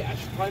other day. I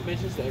should probably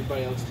mention this to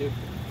everybody else too.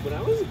 When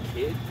I was a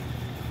kid,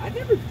 I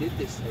never did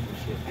this type of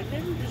shit. I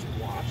never just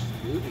watched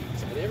movies.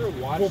 I never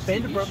watched. Well,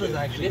 Band of TV Brothers shows.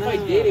 actually- And if I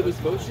did, it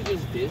was mostly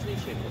just Disney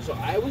Channel. So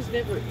I was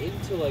never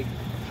into like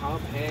Tom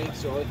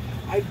Hanks or.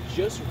 I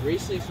just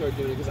recently started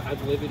doing it because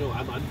I'm living.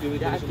 I'm doing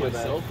Yeah, I this feel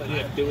myself, that.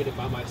 and I'm doing it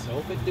by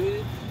myself and doing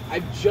it.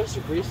 I've just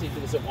recently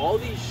did this. So all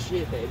these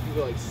shit that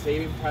people are like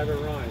Saving Private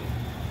Ryan,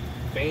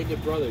 Band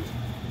of Brothers.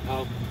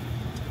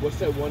 What's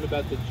that one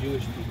about the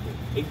Jewish people?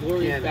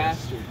 Inglourious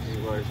Bastards.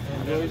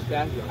 Inglourious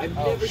Bastards. I've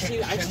never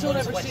seen. I've still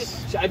never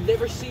seen. I've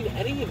never seen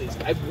any of this.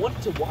 I've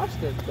wanted to watch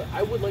them, but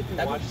I would like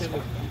to watch them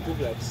with people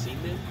that have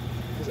seen them.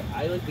 because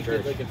I like to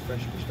Church. get like a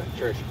fresh perspective.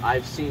 Church,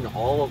 I've seen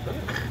all of them.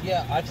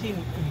 Yeah, I've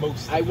seen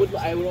most. I would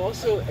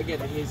also again.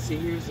 Here's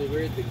the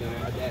weird thing that I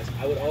have to ask.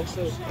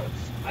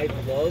 I'd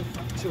love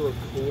to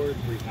record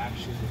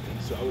reactions and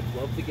things. So I would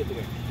love to get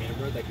like a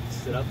camera that can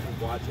sit up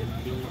and watch it.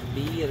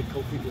 Me and a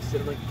couple people sit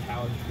on like a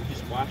couch. We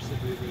just watch the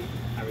movie.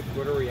 I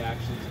record our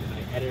reactions and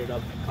I edit it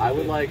up. I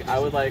would like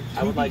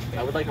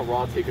a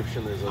raw take of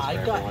Schindler's List. I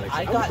for got everyone,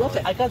 I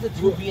except- got the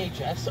 2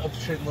 VHS of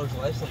Schindler's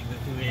List, like the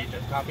 2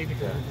 VHS copy,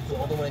 because it's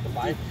all the one I could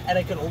find, and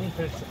I could only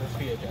finish the first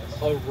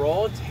VHS. A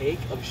raw take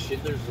of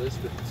Schindler's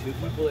List with 2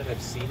 people that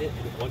have seen it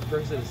and 1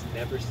 person has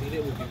never seen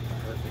it would be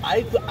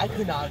perfect. I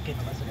could not get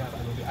to the second half of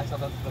the movie. I saw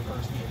that the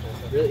first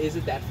VHS. Really, is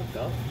it that fucked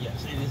up?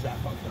 Yes, it is that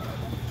fucked up.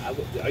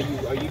 Are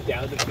you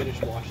down to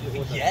finish watching it?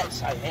 One time?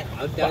 Yes, I am.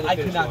 I'm down But to I could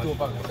finish not do it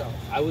by watching myself.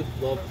 I would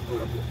love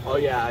to. Oh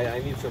yeah, I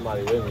need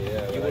somebody with me.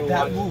 Yeah. You wanna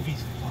That watch-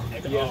 movie's fucked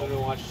You guys up. want to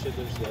watch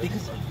Schindler's List?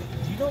 Because do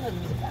you know what that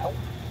movie's about?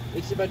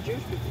 It's about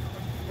Jewish people.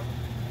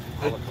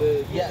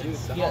 Yeah, Jews,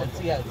 it's, the yeah,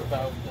 Holocaust. it's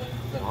about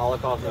the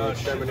Holocaust and Oh, the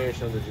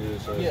extermination of the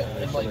Jews. So yeah,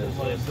 and like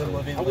them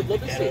living I would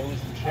like love the to see it. ghettos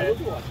and I would shit. love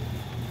to watch it.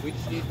 We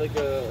just need like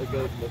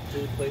a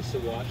cool place to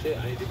watch it.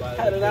 I need to buy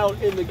Had it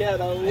out in the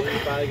ghetto. I need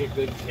to buy like a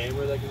good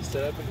camera that can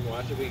set up and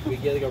watch it. We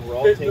get like a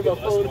raw Hit take my of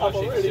us phone, I'm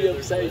watching already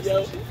Schindler's upset, List yo.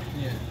 and shit.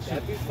 Yeah,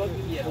 That'd be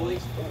fucking yeah, cool like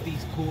as fuck.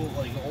 these cool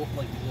like old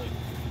like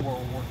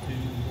World War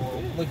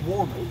II, like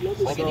war movies.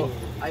 Like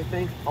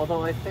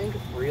Although I think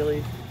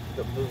really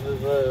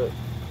the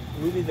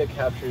movie that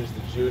captures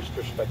the Jewish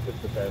perspective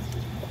the best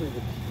is probably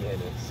The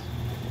Pianist.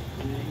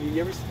 You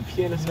ever seen The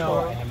Pianist? no,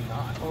 Carl? I have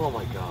not. Oh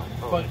my god!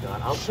 Oh But my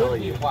god! I'll should tell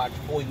we you. watch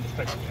Pulling the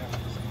Strings Together?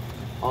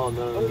 Oh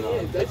no! Oh,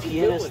 yeah, The that's a good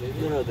Pianist. one,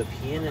 isn't it? No, The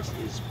Pianist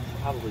is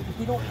probably.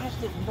 We don't have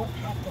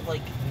to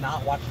like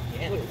not watch the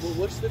Wait, pianist. well,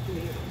 what's the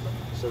pianist?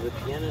 So The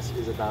Pianist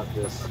is about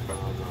this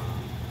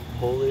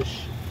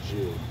Polish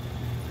Jew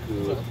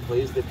who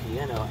plays the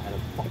piano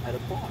at a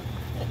bar,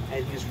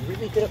 and he's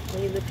really good at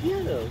playing the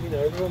piano. You know,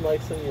 everyone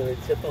likes him. You know, they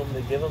tip him,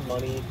 they give him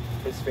money.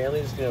 His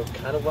family's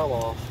kind of well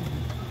off,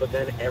 but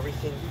then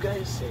everything you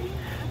guys say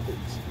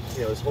happens.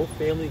 You know, his whole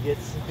family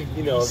gets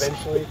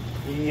eventually.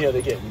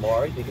 They get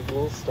marked. They get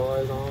little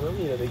stars on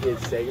them. You know, they get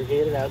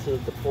segregated out to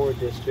the poor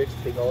districts,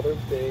 take all their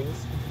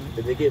things.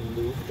 Then they get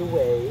moved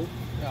away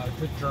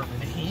To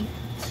Germany.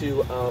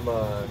 to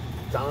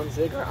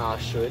Danzig or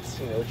Auschwitz,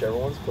 whichever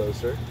one's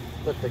closer.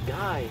 But the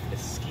guy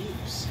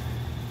escapes,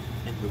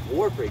 and the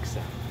war breaks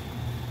out,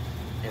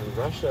 and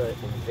Russia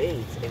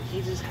invades, and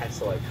he just has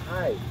to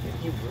hide, and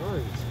he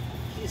runs.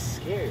 He's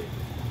scared.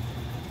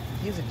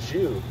 He's a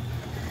Jew.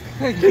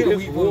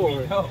 we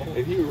know.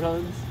 And he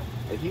runs,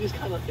 and he just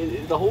kind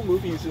of. The whole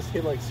movie is just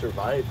him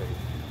surviving,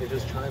 and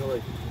just trying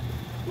to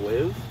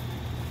live.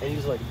 And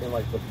he's in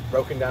the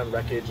broken down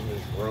wreckage and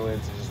his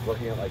ruins, and just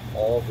looking at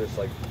all of this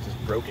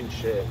just broken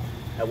shit.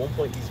 At one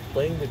point, he's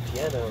playing the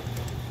piano,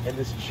 and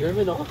this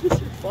German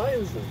officer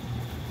finds him.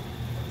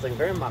 It's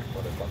very mock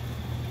motherfucker.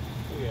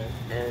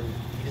 Yeah. And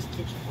he just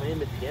keeps playing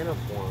the piano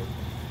for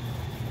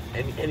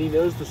him. And he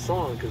knows the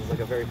song because it's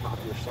a very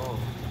popular song.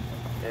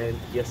 And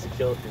he has to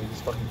kill it, and he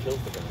just fucking kills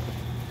the guy.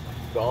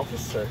 The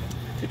officer,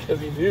 because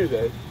he knew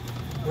that.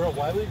 Bro,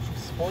 why would you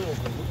spoil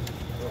the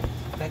movie?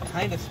 That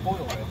kind of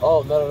spoiled it.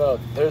 Oh, no.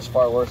 There's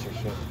far worse shit.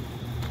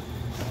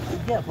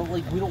 Yeah, but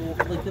we don't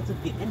that's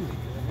at the end.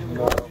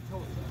 No.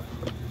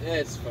 Yeah,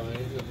 it's fine.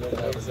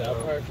 I'll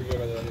probably forget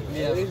about that anyway.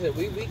 Yeah. Like I said,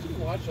 we can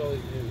watch all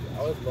these movies.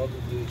 I would love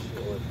to do this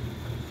shit.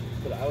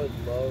 But I would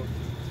love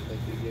to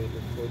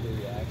record the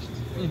reactions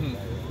of everybody.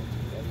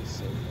 That'd be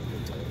so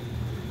fucking dope.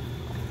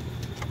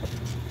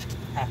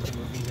 Half the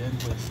movie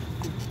ends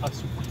with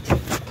us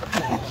weeping.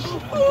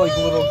 Like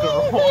little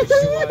girls.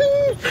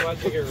 You're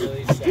watching a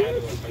really sad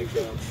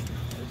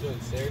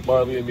one. Sarah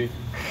Marley and me.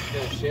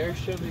 Sarah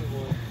showed me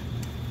one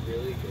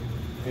really good.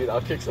 Dude,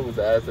 I'll kick someone's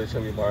ass. They show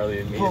me Marley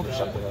and me Bro, or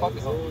something fuck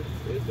else.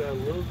 it. There's a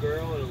little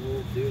girl and a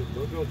little dude. The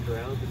little girl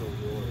drowned in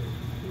a war.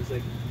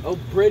 It was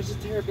Bridge to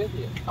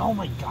Terabithia. Oh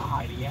my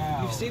god,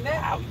 yeah. You've seen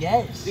that? Wow,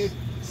 yes. Dude,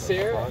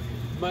 Sarah,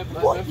 my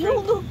What? friend. You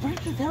don't know Bridge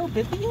to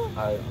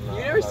Terabithia? You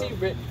never seen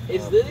Bridge?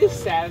 It's literally the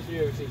saddest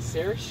movie I've ever seen.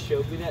 Sarah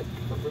showed me that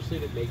purposely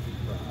to make me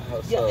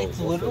cry. Yeah, it's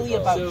literally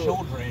about So,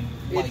 children.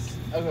 It's,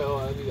 okay,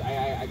 hold on,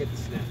 I get the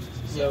snaps.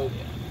 So,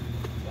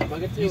 I'm not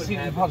gonna tell you what You've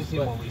happens, probably seen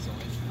but, more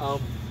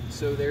recently.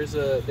 So there's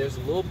a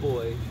little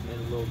boy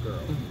and a little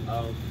girl.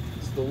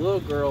 So the little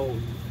girl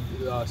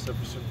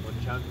suffers from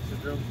Munchausen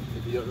syndrome.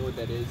 If you don't know what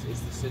that is, it's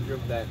the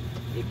syndrome that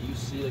if you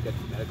see a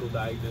medical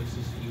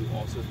diagnosis, you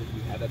also think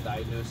you have that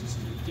diagnosis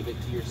and you give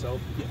it to yourself.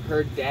 Yeah.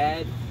 Her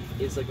dad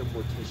is a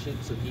mortician,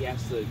 so he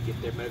has to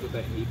get their medical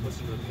diagnosis. He puts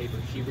it on the paper.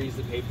 She reads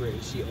the paper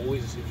and she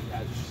always assumes she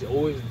has it. She's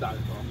always in the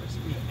doctor's office,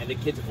 and the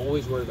kid's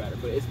always worried about her.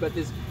 But it's about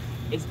this.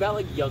 It's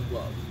about young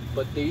love.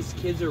 But these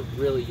kids are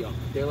really young.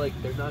 They're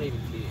not even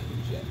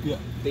teenagers yet. Yeah.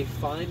 They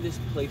find this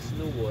place in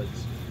the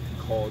woods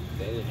called,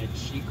 and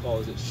she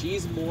calls it.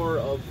 She's more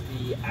of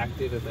the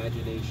active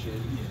imagination,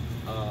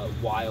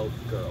 wild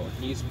girl.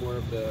 He's more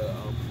of the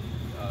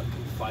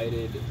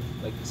confided,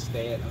 the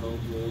stay-at-home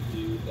little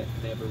dude that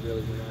never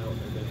really went out or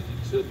anything.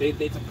 So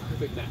it's a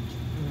perfect match.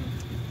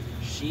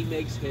 she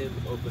makes him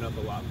open up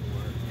a lot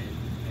more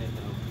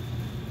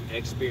and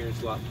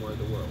experience a lot more of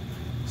the world.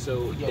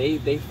 So they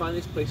find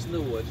this place in the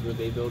woods where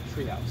they build a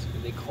treehouse,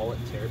 and they call it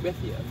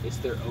Terabithia. It's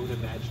their own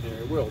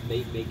imaginary world.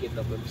 They make it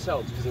up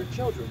themselves because they're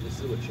children. This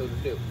is what children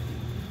do.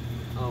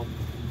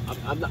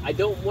 I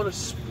don't want to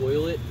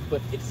spoil it,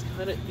 but it's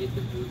kind of in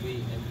the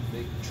movie,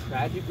 and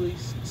tragically,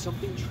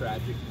 something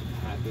tragic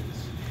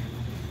happens.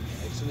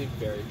 Like something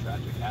very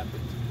tragic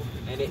happens,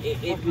 and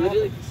it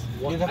literally.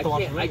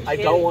 I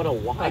don't want to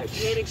watch. I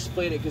can't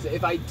explain it because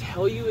if I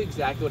tell you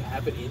exactly what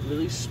happened, it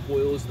really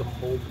spoils the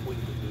whole point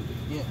of the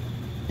movie. Yeah.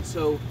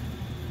 So,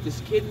 this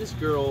kid and this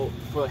girl,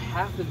 for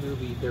half the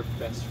movie, they're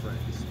best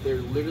friends. They're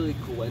literally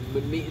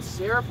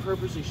Sarah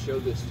purposely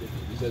showed this to me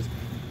because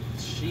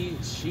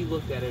she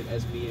looked at it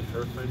as me and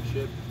her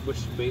friendship, which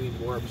made me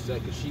more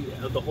upset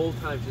because the whole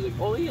time she's like,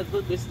 oh yeah,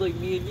 look, this is like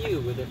me and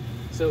you.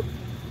 So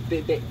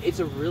it's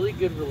a really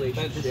good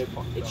relationship.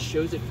 It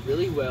shows it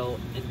really well,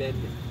 and then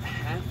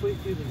halfway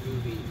through the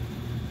movie,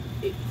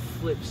 it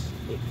flips.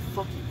 It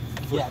fucking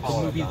Yeah, the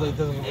movie like,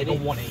 doesn't and like it a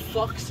 180.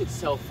 fucks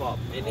itself up,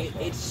 and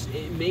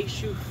it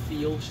makes you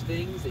feel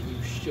things that you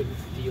shouldn't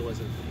feel as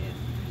a fan.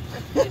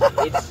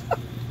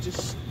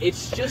 And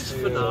it's just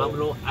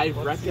phenomenal. I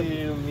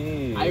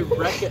recommend.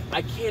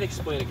 I can't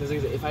explain it because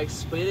if I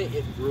explain it,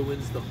 it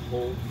ruins the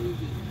whole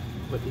movie.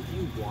 But if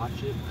you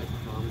watch it,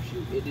 I promise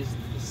you, it is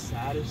the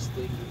saddest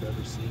thing you've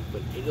ever seen.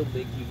 But it'll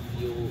make you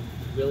feel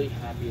really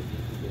happy at the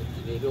end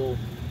of it, and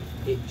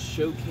it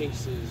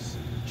showcases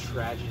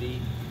tragedy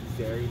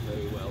very,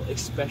 very well,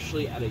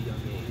 especially at a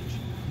young age.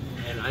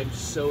 And I'm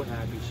so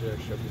happy to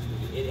show this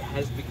movie. It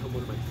has become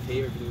one of my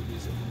favorite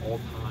movies of all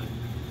time.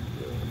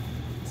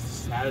 It's the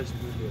saddest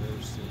movie I've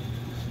ever seen.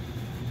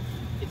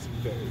 It's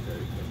very, very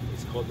good.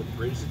 It's called The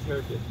Bridge to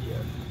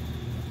Terabithia.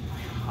 I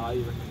highly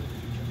recommend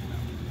you check it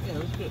out. Yeah,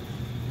 that was good.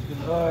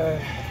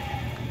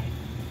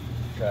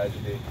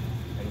 Tragedy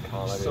and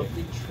comedy.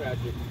 Something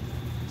tragic,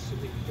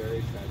 something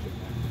very tragic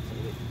happens,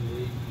 and it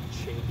really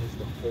changes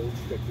the whole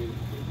trajectory of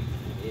the movie.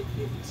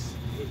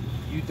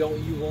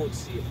 You won't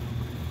see it.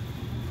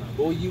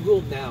 Well, you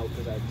will now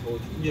because I've told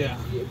you. Yeah.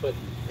 But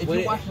If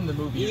you're watching the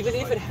movie, even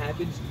if like, it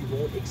happens, you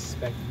won't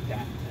expect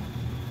that.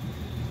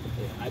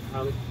 I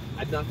promise.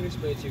 I'm not going to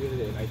explain it to you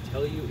today. If I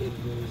tell you, it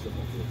ruins the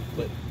whole movie.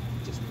 But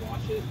just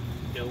watch it,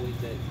 knowing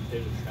that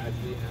there's a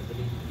tragedy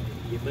happening.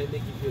 It might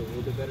make you feel a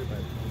little bit better, but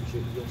I promise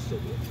you, you'll still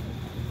be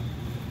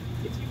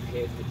excited. If you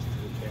pay attention to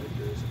the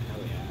characters and how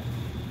they act,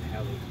 and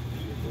how they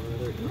be with one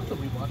another. You have to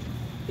rewatch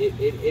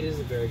It is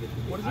a very good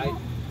movie. What is it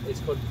called? It's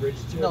called Bridge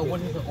to No, Terabithia.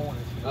 what is the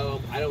owner?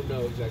 I don't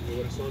know exactly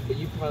what it's on, but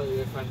you probably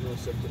will find more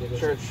stuff today.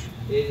 Church.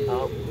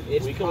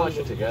 It's We can watch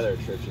it together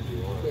at church if you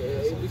want.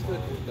 Yeah, we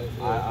could.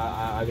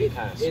 I'd be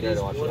kind of scared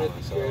to watch it It is one by of the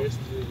myself. scariest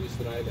movies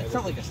that I've ever It's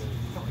not like seen.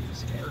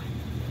 scary.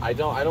 I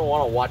don't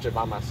want to watch it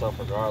by myself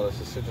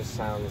regardless. It just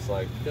sounds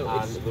like No,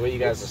 the way you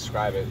guys it's-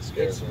 describe it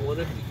scares It's me. one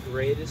of the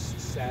greatest,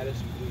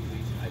 saddest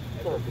movies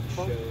I've ever been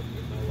shown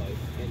in my life,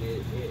 and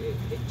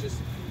it just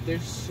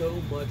there's so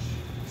much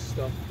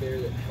stuff there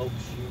that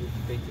helps you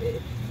think.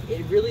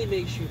 It really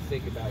makes you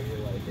think about your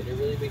life, and it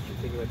really makes you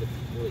think about the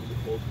people that you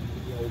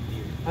hold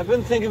dear. I've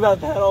been thinking about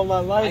that all my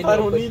life. I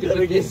don't need that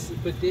again.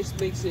 But this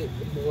makes it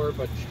more of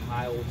a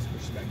child's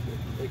perspective.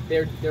 Like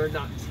they're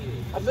not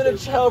teenagers. I've been a They're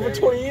child for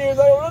very- 20 years.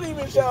 I don't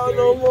even child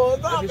no more.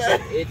 I'm Not just that.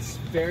 saying, it's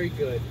very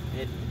good,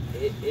 and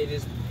it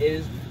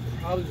is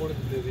probably one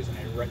of the movies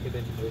I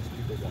recommend most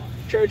people watch.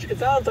 Church, it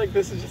sounds like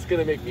this is just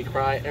gonna make me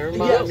cry and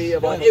remind Yes, me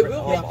of all it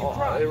will make you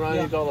cry. It reminds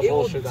me of all the It will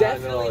bullshit that I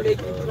know definitely already.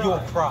 make you cry. You'll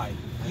cry.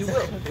 You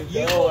will.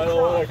 You No, will I don't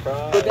cry. want to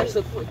cry. But that's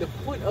the point. The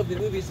point of the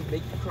movie is to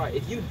make you cry.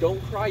 If you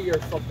don't cry, you're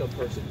a fucked up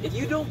person. If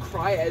you don't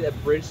cry at a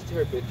Bridge to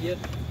Terabithia,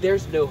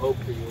 there's no hope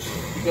for you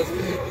because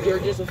you're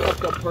just a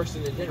fucked up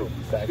person in general.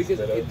 Facts, Because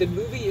ditto. the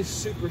movie is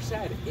super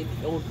sad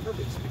on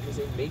purpose because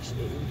it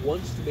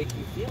wants to make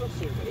you feel a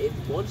certain way. It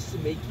wants to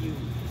make you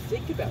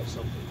think about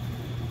something.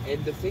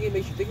 And the thing it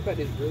makes you think about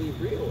is really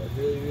real and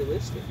really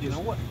realistic. You know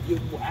what?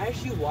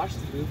 As you watch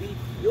the movie,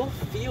 you'll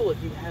feel like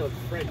you have a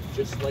friend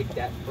just like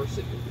that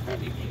person in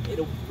the movie.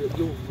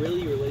 You'll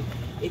really relate.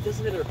 It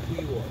doesn't matter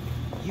who you are.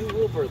 You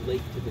will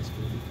relate to this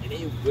movie, and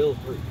it will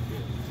hurt your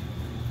feelings.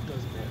 It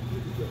doesn't matter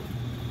who you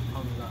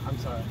are. I'm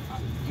sorry.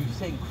 You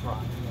say cry,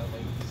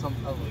 like some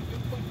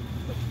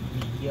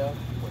media,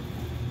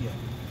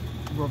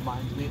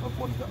 reminds me of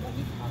one of the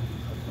only times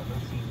I've ever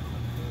seen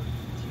Hunter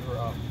tear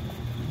up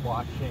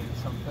watching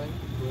something.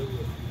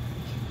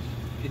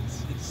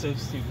 It's so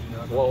stupid. You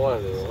know What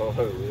was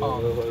it?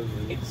 What was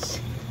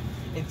it?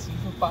 It's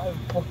season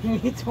 5 Boy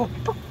Meets World.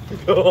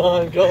 Go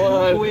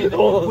on. When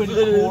Hold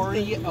on.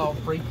 Corey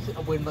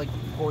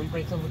Corey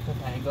breaks up with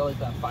Topanga like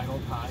that final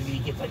time, and he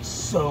gets like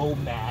so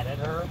mad at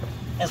her,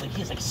 and like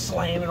he's like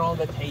slamming on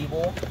the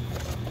table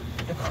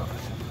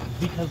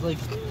because like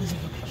he's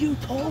like, you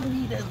told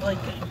me to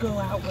like go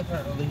out with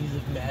her. And then he's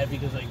like mad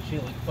because like she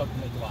like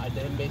fucking like lied to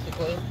him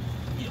basically.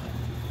 Yeah.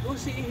 Well,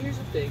 see, here's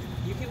the thing.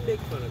 You can make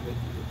fun of it.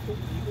 You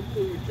can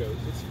pull your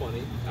jokes. It's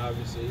funny,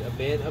 obviously.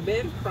 A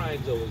man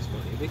crying's always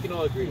funny. We can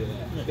all agree to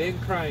that. A man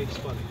crying's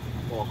funny.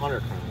 Well,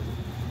 Hunter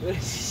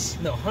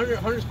No,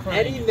 Hunter's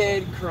crying. Any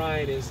man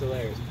crying is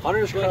hilarious.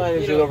 Hunter's But,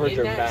 crying is you know, over in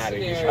that dramatic.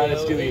 He's scenario, trying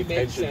to steal the it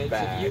makes attention sense.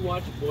 back. If you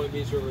watch Boy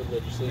Meets World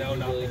religiously, No, you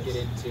not really this. get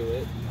into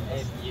it,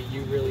 and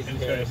you really It was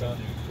care very about.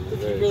 funny.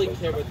 If you really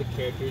care about the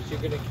characters, you're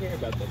gonna care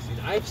about that scene.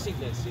 I've seen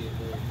that scene a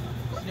million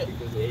times Yeah.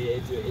 because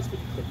it's been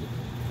clipped a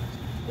million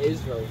times. It is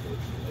very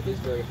emotional. It is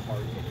very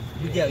hard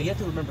hitting. Yeah, you have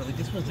to remember, like,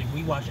 this was like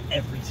we watched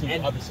every single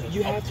And episode.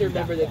 you up have to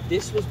remember that point.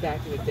 this was back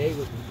in the day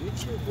when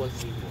YouTube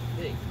wasn't even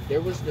a thing.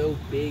 There was no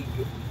big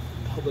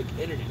public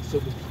internet. So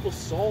when people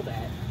saw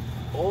that,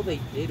 all they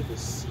did was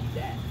see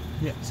that.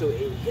 Yeah. So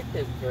it hit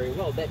them very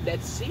well.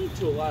 That scene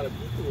to a lot of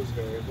people was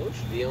very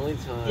emotional. The only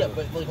time. Yeah,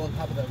 but like on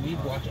top of that,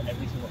 we'd watch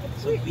every single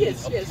episode Wait, leading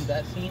yes, up yes. to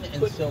that scene, and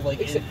But so like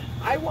except,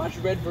 I watch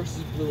Red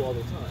vs. Blue all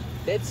the time.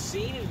 That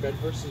scene in Red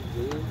vs.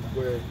 Blue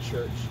where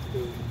Church,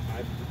 who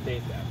I'm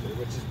named after,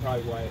 which is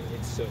probably why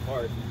it's so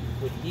hard,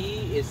 when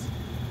he is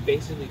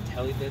basically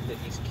telling them that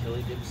he's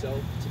killing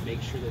himself to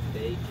make sure that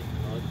they can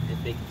run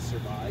and they can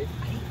survive.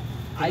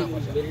 I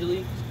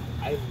literally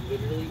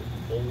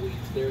always,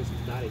 there's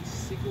not a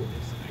single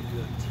instant I do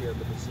not tear up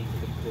at the scene.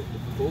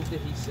 The quote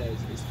that he says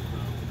is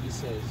phenomenal. He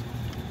says,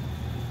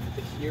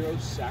 the hero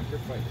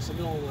sacrifices,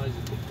 something along the lines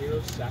of the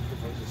hero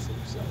sacrifices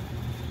himself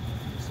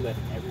so that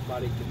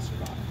everybody can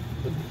survive.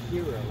 But the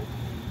hero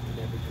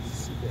never gets to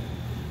see that.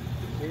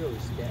 The hero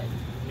is dead.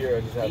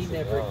 Hero just has He to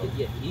never go.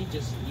 get, yeah, he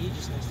just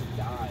has to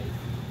die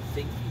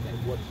thinking that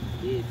what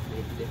he did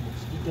made a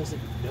difference. He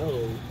doesn't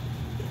know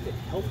if it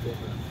helped him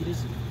or not. He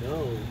doesn't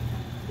know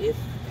if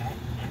that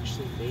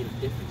actually made a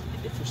difference.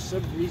 And if for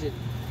some reason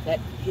that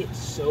hits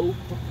so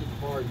fucking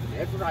hard,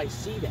 whenever I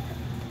see that,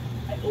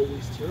 I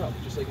always tear up.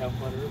 Just like how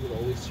Hunter would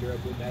always tear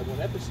up with that one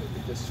episode,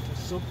 because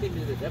something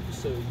in that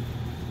episode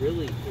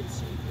really hits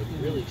him.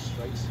 It really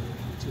strikes him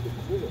to the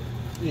core.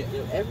 Yeah. You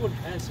know, everyone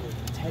has something.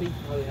 Teddy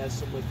probably has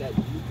something like that.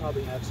 You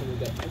probably have something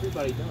like that.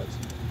 Everybody does.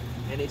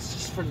 And it's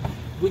just from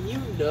when you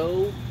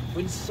know,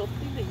 when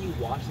something that you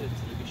watch in a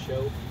TV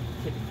show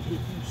can hit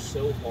you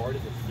so hard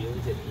in the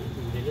feelings that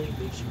it literally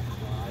makes you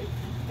cry,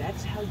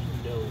 that's how you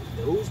know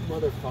those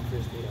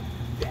motherfuckers made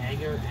a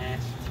banger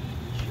ass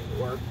TV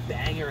show or a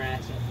banger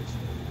ass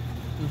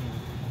episode.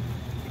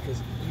 Because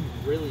you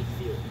really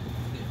feel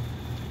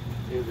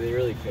it. Dude, they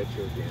really catch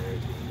you with the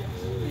energy.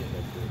 They really Yeah.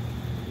 catch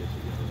you. Get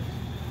you going.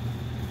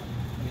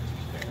 I mean, to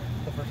be fair,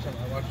 the first time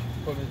I watched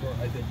Boy Meets World,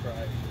 I did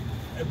cry.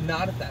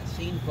 Not at that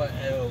scene, but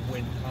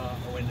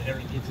when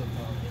Eric gives him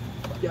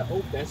Yeah,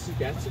 oh, that's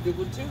a good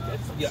one too.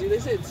 That's Yeah. see, they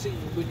said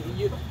when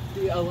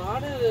a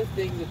lot of the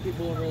things that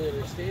people don't really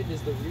understand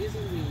is the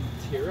reason we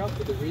tear up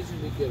or the reason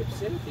we get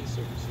upset at these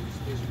certain scenes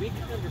is we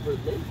kind of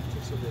relate to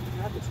something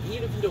that happens,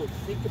 even if you don't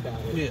think about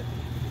it. Yeah.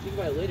 If you think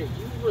about it later,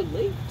 you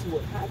relate to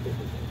what happened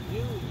in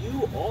it.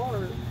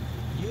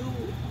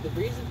 The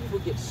reason people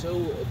get so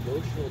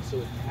emotional and so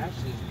attached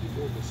to these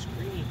people on the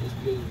screen is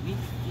because we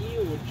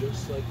feel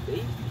just like they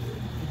feel.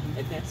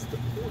 And that's the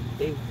point.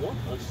 They want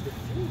us to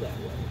feel that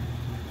way.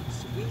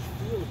 So we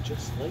feel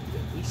just like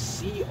them. We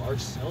see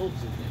ourselves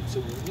in them. So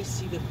when we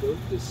see them go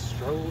through the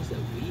struggles that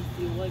we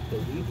feel like,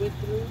 that we went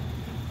through,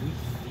 we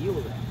feel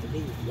that. And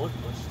they want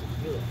us to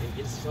feel it.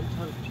 And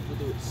sometimes people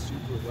do it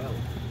super well.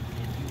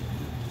 And you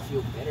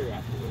feel better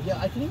afterwards. Yeah,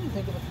 I can even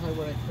think of a time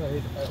when I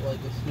cried at like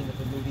a scene of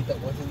a movie that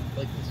wasn't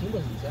like the scene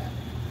wasn't sad.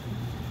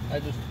 I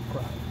just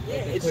cried. Yeah,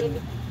 Like, I it's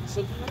couldn't-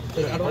 sometimes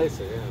Like, I don't- Nice,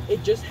 yeah.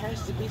 it just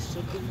has to be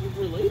something you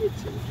related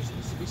to. It just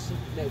has to be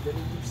something that when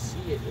you see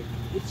it, it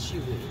hits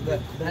you.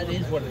 that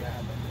is what it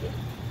happened.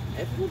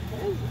 Yeah. Everyone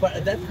has it. But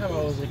at that time,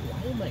 I was like,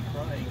 why am I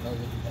crying? And I was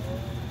like,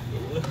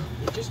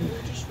 Yeah. It just you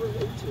just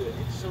relate to it.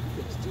 And some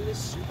things do this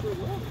super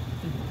well.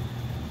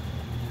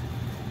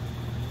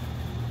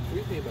 What do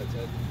you think about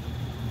Ted?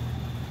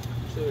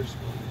 So there's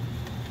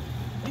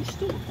Are you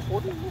still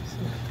recording this?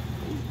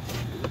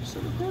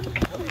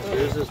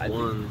 There's this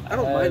one. I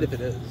don't mind if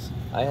it is.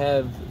 I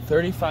have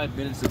 35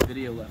 minutes of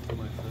video left on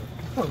my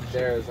phone.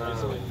 There's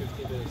only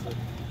 15 minutes left.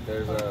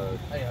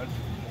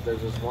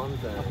 there's this one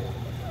thing.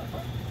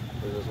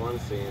 There's this one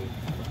scene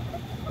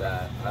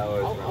that I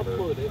always I'll remember.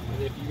 upload it,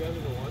 and if you guys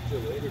want to watch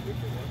it later, we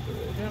can watch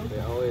it later.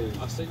 They always,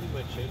 I'll send you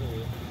my channel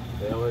link.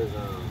 they always,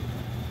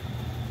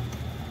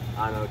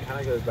 I don't know, it kind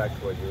of goes back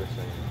to what you were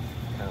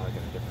saying, kind of like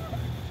in a different way,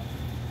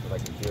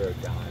 like a hero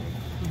dying.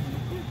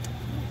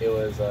 It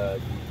was,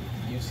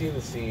 you've seen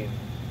the scene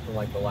from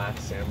like The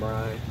Last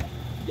Samurai,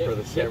 for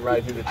the samurai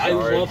do the I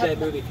charge. love that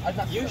movie. I've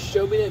not You seen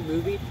showed me that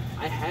movie.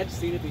 I had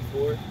seen it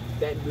before.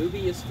 That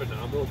movie is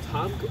phenomenal.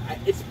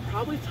 It's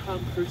probably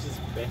Tom Cruise's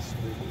best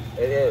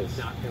movie. It is.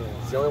 Not gonna lie.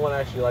 It's the only one I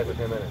actually like with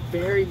him in it.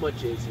 Very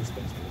much is his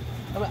best movie.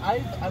 I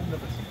mean, I've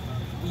never seen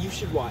it. You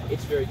should watch.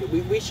 It's very good.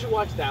 We should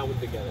watch that one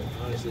together.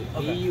 Honestly,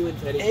 Okay. me, you, and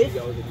Teddy If,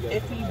 should go together.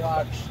 if we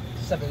watch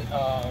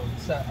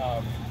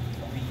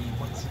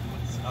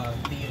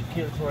the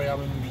Akira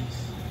Toriyama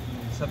movies,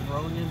 Seven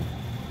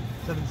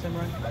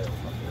Samurai? I don't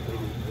know.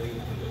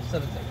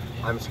 Seven Samurai.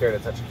 Yeah. I'm scared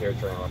to touch Akira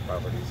Toriyama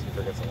properties. He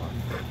forgets a lot.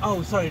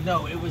 Oh, sorry,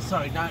 no, it was,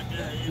 sorry, not,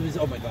 it was,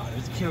 oh my god, it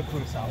was Akira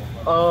Kurosawa.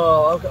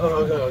 Oh,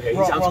 okay. He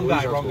Wrong sounds cool. guy,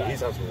 He sounds wrong cool. guy. He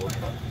sounds cool.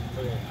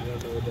 Okay, I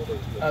don't know what that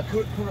is.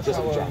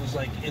 Kurosawa was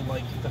like in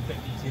like the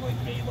 50s. He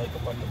like made like a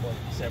bunch of like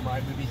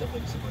samurai movies that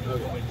like super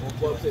influential.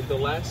 Well, The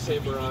Last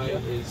Samurai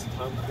is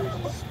Tom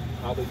Cruise's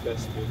probably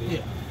best movie.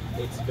 Yeah.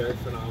 It's very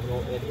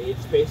phenomenal, and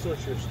it's based on a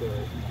true story.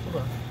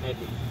 Okay. And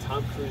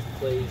Tom Cruise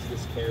plays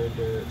this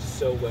character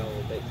so well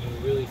that you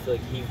really feel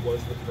like he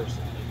was the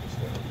person in the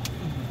story.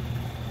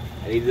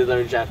 And he did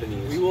learn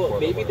Japanese. We will.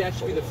 Maybe that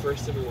should be the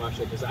first time we watch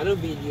it, because I know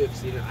me and you have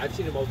seen it. I've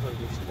seen it multiple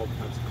times. You've seen it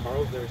multiple times.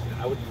 Carl's never seen it.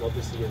 I would love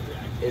to see his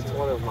reaction. It's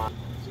one of my.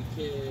 So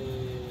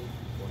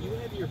you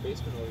have your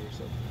basement all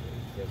yourself.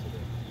 Yes, I do.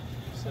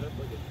 You set up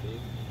like a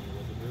big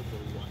living room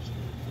where we watch it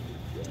on TV.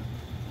 Yeah.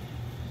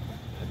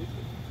 That'd be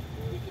cool.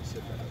 We could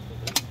set that up.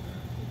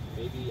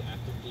 Maybe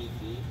after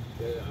D&D.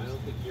 I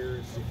don't think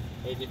yours.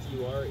 And if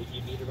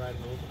you need to ride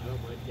home, I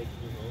don't mind taking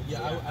you home.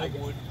 Yeah, I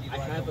would. I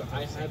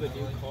have a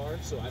new car,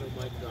 so I don't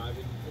mind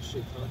driving a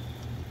shit ton.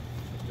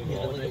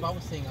 Yeah, like if I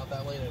was staying out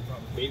that late, I'd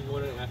probably. Maybe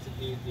one after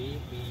D&D,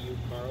 me, you,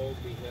 Carl,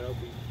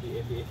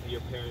 if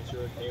your parents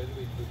are okay with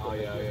it, we go back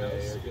to your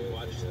house, we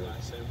watch The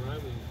Last Samurai,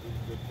 we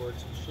record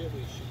some shit,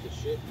 we shoot the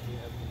shit, and we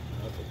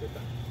have a good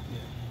time. Yeah.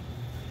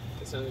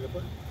 That sounds like a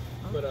plan.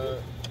 But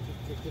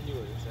continue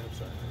what you're saying. I'm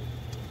sorry.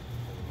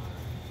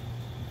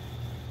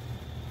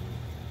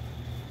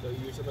 So you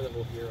were talking about the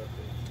whole hero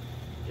thing.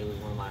 It was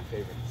one of my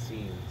favorite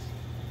scenes.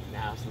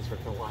 Now, since we're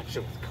gonna watch it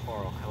with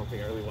Carl, I don't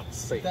think I really want to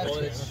say That's that.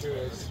 Well, it's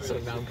true. So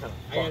now I'm kind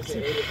I of gotta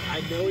fucked. say, I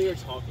know what you're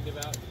talking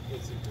about.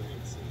 It's a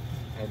great scene.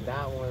 And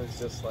that one is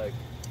just like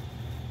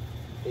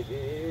it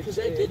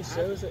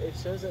shows that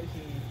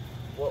he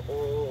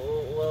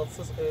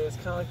it's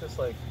kind of like this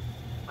like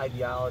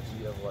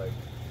ideology of like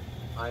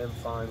I am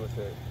fine with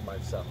it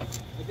myself.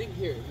 I think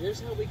here's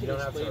how we can You don't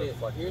have to explain it.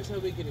 reflect Here's how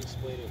we can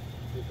explain it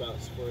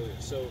without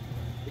spoilers. So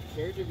the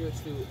character goes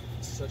through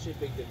such a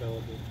big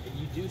development, and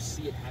you do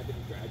see it happen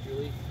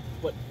gradually,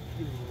 but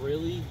you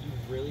really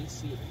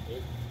see it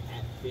hit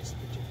at this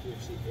particular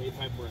scene. If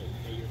I'm right,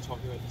 and you're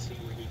talking about the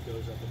scene where he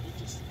goes up and he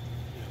just,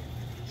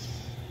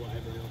 well,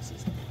 everyone else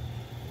is.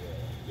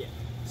 Yeah.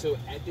 So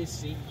at this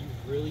scene, you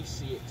really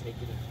see it take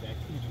an effect.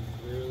 You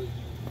really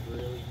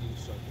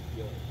do start to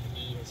feel like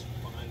he has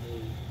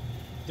finally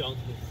done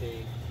the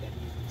thing that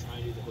he's been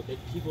trying to do. That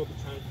people have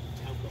been trying to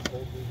tell him the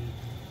whole movie.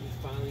 He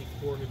finally,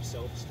 for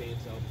himself,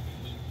 stands up.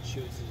 He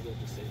chooses the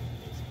decision,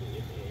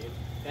 basically. And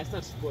that's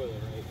not spoiler,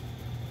 right?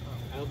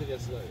 I don't think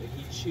that's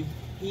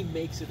he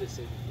makes a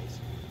decision,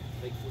 basically.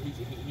 Like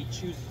he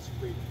chooses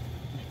freedom.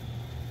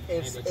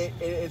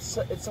 It's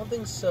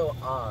something so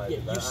odd. Yeah,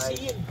 you that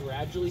see it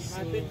gradually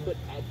happen, but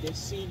at this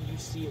scene, you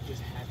see it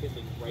just happen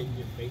like right in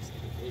your face,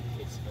 and it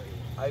hits very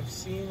well. I've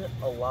seen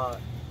a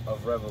lot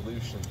of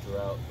revolution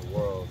throughout the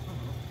world,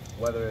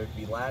 whether it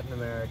be Latin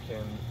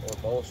American or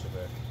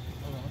Bolshevik,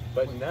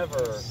 but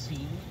never.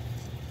 Scene?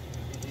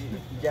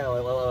 Yeah,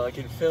 like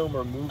in film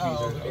or movies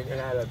or okay. in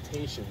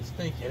adaptations.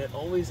 Thank you. And it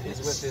always is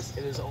with this.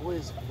 It is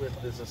always with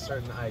this a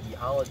certain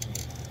ideology,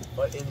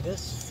 but in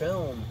this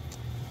film,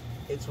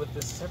 it's with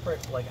this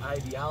separate like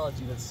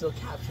ideology that still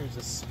captures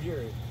a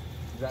spirit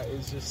that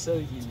is just so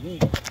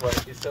unique,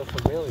 but it's so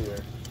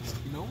familiar.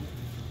 You know?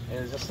 And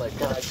it's just like,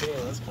 God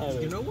damn, that's kind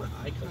of. You know what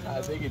I kind of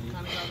got think into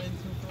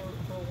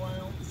for a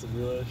while? Some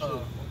real ass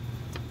shit.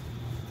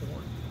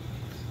 Porn.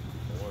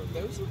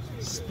 Those were pretty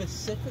good.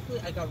 Specifically,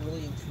 I got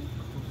really into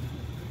Korean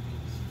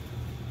movies.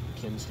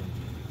 Kim's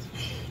Convenience.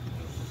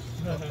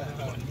 Not that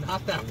one.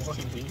 Not that one.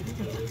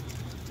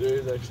 There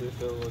is actually a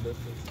film on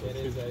Netflix. It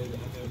is. I know.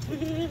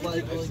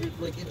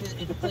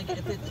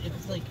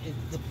 If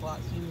the plot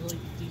seems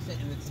like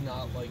decent and it's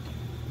not like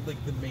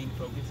the main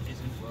focus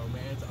isn't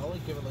romance, I'll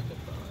like give it like a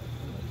thought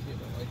and like see if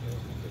I like it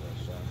and give it a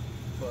shot.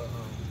 But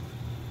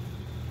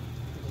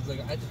it's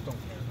like I just don't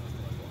care enough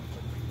to like watch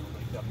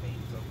like the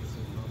main focus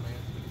is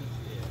romance because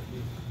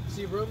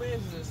See,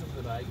 romance is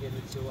something that I get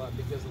into a lot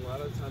because a lot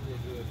of the time they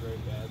do it very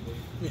badly.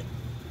 Yeah.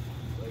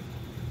 Like,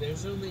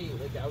 there's only,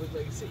 like, I would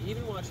like to say,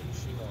 even watching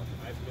She-Hulk,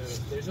 I've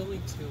noticed there's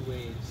only two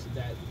ways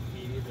that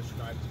media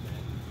describes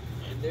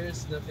men. And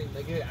there's nothing,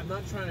 like, I'm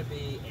not trying to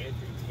be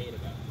Andrew Tate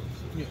about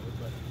this,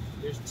 but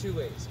there's two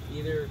ways.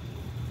 Either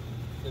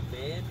the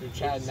man You're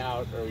chatting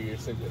out or you're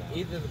simply out.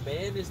 Either the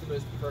man is the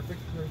most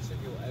perfect person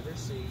you'll ever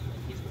see, and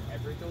he's what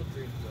every girl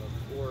dreams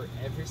of, or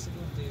every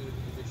single dude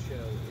in the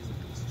show is a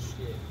piece of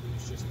shit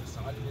who's just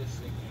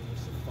misogynistic and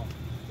wants to fuck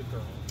the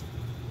girl,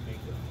 the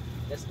main girl.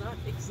 That's not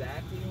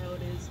exactly how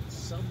it is.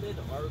 Some men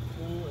are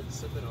cool and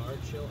some men are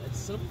chill, and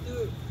some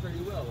do it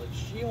pretty well. Like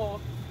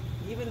She-Hulk,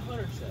 even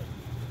Hunter said,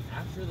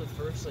 after the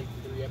first like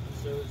 4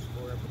 episodes,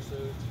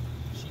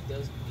 she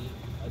does meet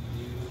a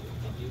dude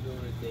and do go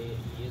on a date,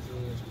 and he is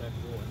really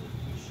respectful, and then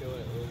you show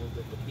it a little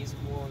bit, but he's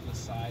more on the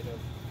side of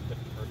the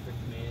perfect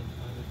man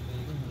kind of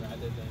thing,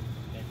 rather than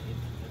in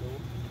the middle.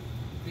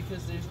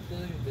 Because there's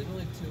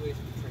only two ways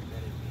to portray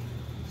men and me.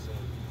 So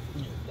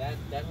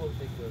that whole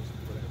thing goes to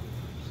whatever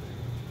you're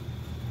saying.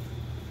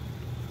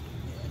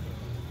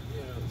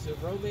 You know, so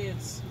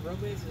romance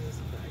isn't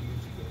something I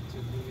usually get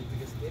into in movies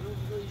because they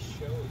don't really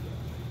show it.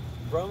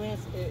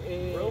 romance,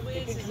 it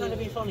Romance can is kind of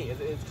a- be funny.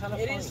 It's kind of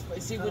It funny. is.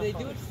 It's See, kinda when they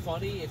funny. do it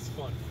funny, it's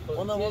fun. But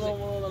Well, no, here's the-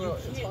 no. You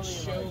It's can't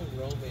funny, show like-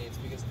 romance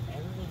because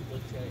everyone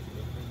looks at it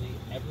differently.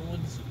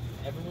 Everyone's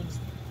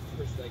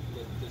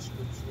perspective,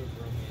 description of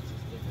romance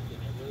is different than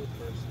every other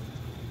person.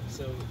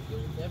 So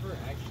you'll never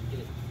actually get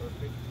it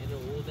perfect, and it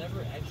will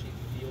never actually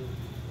feel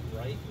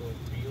right or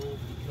real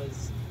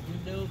because you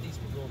know these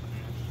people don't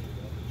actually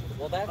love each other.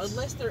 Well, that's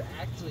Unless they're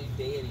actually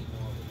dating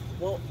all the time.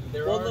 well.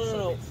 There well, are no, some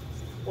no. instances.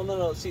 Well,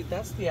 no. See,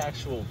 that's the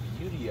actual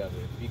beauty of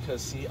it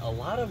because see, a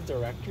lot of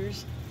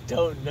directors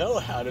don't know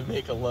how to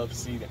make a love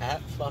scene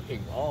at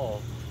fucking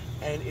all,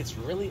 and it's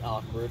really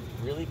awkward,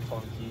 really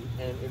clunky,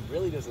 and it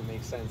really doesn't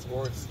make sense,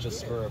 or it's just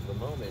spur of the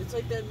moment. It's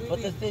like that movie.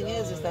 But the thing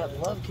is that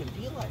love can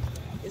be like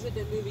that. Isn't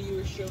that movie you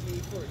were showing me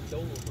before,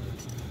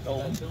 Dolomite?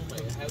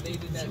 Dolomite. How they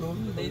did that?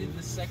 They did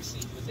the sex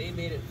scene, but they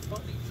made it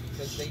funny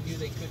because they knew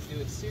they couldn't do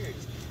it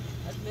serious.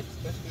 I think that's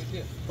the best way to do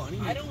it. Funny.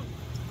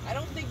 I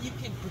don't think you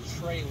can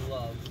portray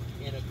love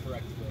in a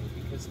correct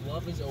way because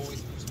love is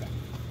always perspective.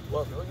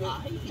 Well,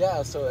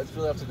 yeah. So it's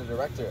really up to the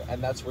director,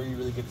 and that's where you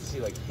really get to see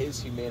like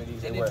his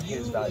humanities and, And where if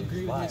his you values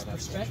agree with lie. his And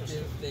that's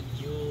perspective, then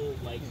you'll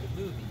like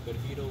the movie. But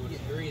if you don't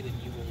agree, then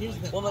you won't Here's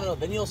like the- it. Well, no.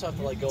 Then you also have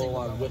to like go Here's the thing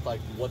along about, with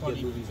like what the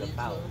funny movie's movies,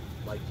 about.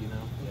 though. Like you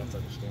know, you have to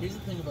understand. Here's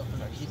the thing about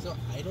funny movies, though.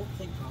 I don't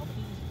think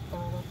comedies are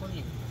all that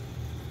funny.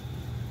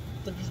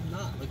 They're just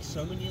not. Like,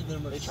 so many of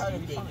them are They try to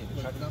be stupid, funny.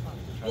 They try to be not-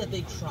 funny. Yeah,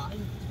 they try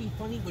to be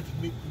funny,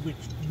 which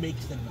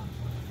makes them not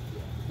funny.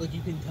 Like,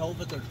 you can tell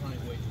that they're trying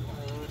way too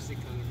hard. I honestly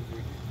kind of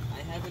agree. I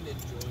haven't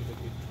enjoyed a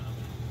good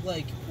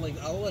comedy. Like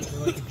I'll like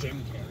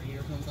Jim Carrey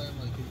or something,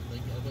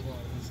 like I love all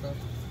this stuff.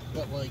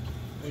 But like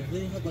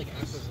they have like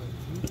actors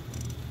like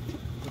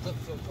what's up?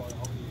 So sorry,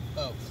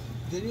 oh,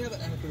 then you have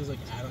actors like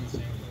Adam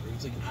Sandler,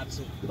 who's like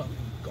absolute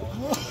fucking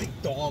garbage,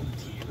 like dog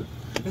tier.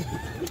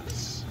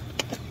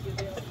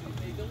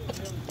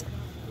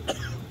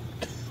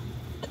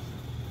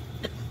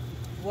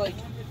 Like,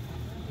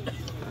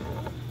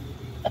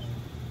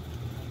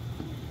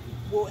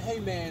 well, hey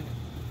man,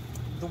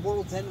 The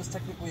World's End was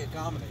technically a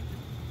comedy.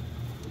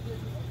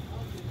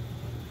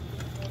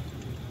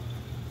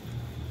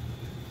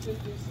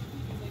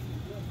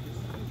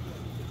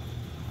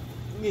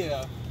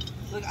 Yeah,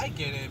 like I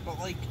get it, but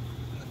like,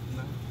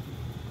 no,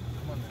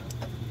 come on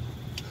now.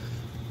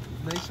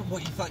 Nice.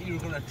 What, you thought you were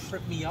gonna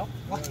trip me up?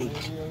 Like, Do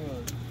that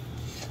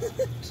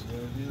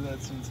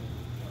soon.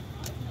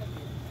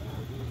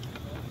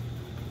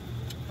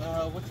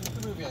 what's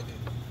the movie I did?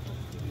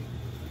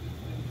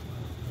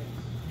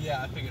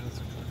 Yeah, I figured that's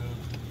what you were doing.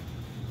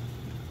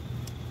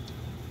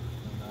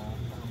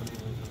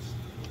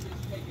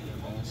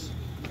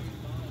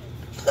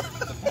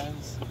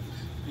 Depends,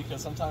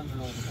 because sometimes it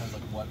really depends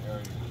like what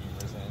area your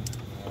humor's in,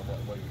 you know,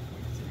 what your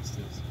taste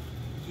is.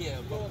 Yeah,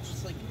 but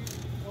just like,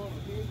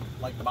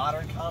 Like the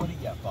modern comedy,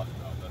 yeah, fuck no,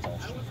 that's all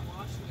I shit. was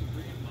watching The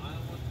Green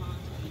Mile one time.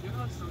 You know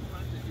how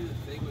sometimes they do the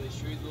thing where they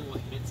show you little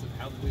hints of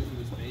how the movie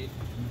was made?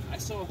 I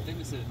saw a thing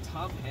that said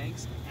Tom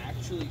Hanks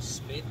actually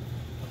spent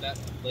about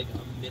like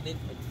a minute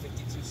and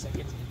 52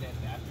 seconds in that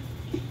bathroom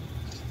peeing.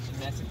 And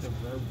that's like the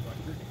rare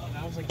record. And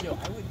I was like, yo,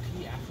 I would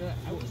pee after that.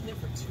 I was in there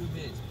for 2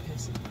 minutes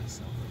pissing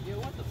myself. Like, yo,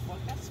 what the fuck?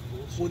 That's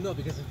bullshit. well, no,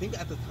 because I think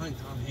at the time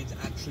Tom Hanks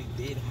actually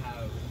did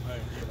have.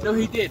 No,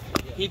 he did.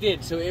 He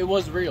did. So it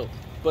was real.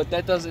 But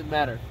that doesn't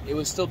matter. It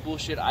was still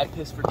bullshit. I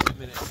pissed for 2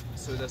 minutes,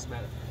 so it doesn't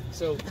matter.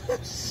 So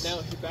now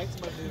back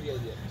to my movie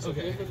idea. So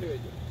Okay. here's my movie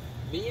idea.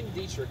 Me and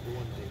Dietrich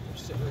one day were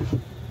sitting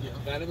around. Yeah.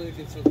 Not even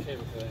against the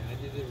camera for that. I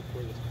didn't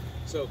record this.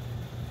 So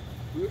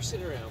we were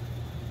sitting around.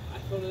 I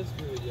thought of this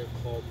movie idea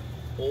called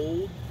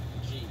Old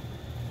G.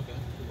 Okay.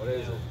 What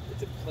is Now, it?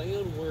 It's a play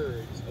on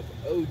words of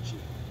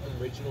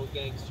OG, original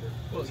gangster.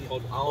 But Oh, it's yeah.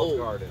 called Olive Old.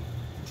 Garden.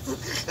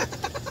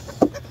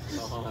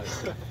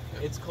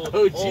 It's called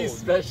OG Old.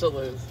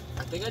 specialist.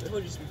 I think I told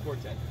you this before,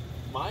 Ted.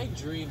 My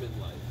dream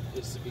in life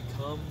is to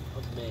become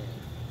a man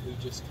who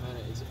just kind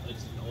of is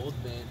an old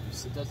man who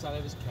sits outside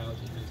of his couch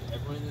and knows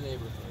everyone in the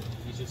neighborhood.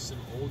 He's just some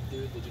old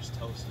dude that just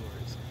tells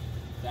stories.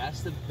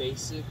 That's the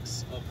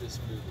basics of this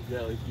movie.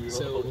 Yeah, like you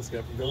So, almost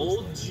got from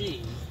Old Ghostbusters.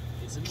 G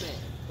is a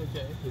man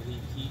Okay. who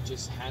he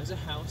just has a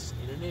house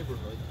in a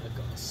neighborhood,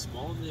 a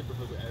small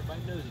neighborhood where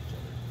everybody knows each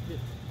other.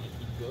 And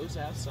he goes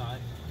outside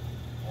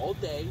all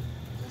day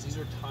because he's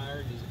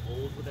retired, he's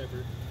old,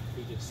 whatever.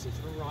 He just sits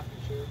in a rocking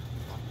chair,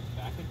 rocking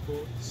back and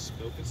forth,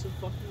 smoking some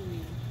fucking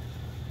weed,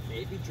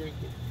 maybe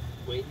drinking,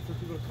 waiting for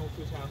people to come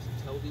to his house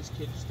and tell these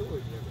kids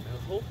stories. Whatever. Now,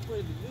 the whole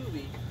point of the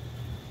movie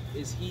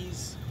is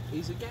he's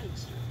a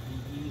gangster.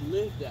 He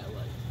lived that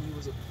life. He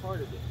was a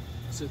part of it.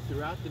 So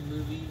throughout the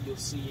movie, you'll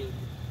see him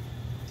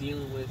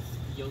dealing with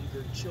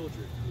younger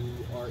children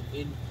who are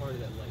in part of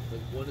that life.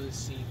 Like one of the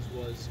scenes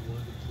was one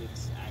of the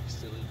kids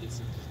accidentally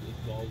gets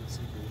involved in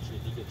some bullshit.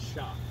 He gets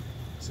shot.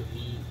 So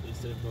he,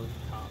 instead of going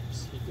to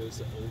cops, he goes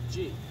to Old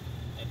G.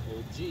 And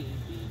Old G,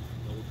 being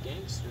an old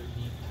gangster,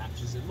 he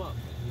patches him up.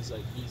 And he's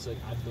like,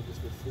 I've done this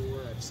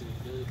before. I've seen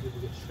a million people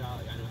get shot.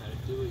 Like, I know how to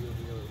do it. You don't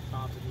need to go to the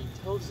cops. And he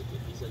tells the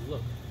kid, he's like,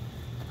 look,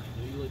 I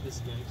know you like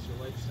this gangster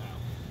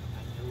lifestyle.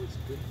 I know it's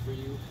good for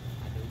you.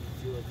 I know you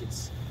feel like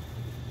it's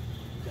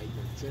you got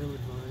your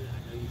adrenaline running. I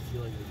know you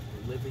feel like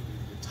you're living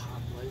your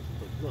top life,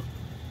 but look,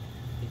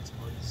 it's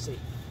unsafe.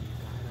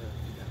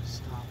 You gotta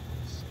stop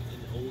this. And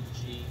old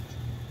G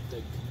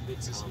like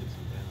convinces him,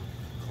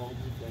 calms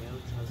him down,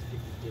 tries to get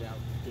him to get out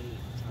of the game,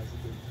 tries to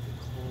get him to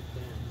calm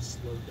down,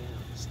 slow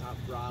down, stop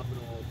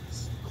robbing all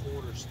these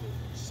corner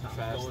stores, stop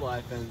Fast going,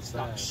 life ends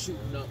stop fast,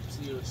 shooting up,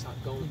 stop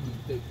going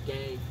through the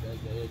gang,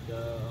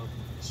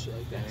 shit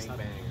like that. Bang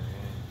banger,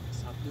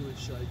 Stop doing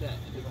shit like that.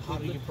 And How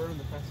do you burn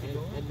the past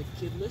and the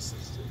kid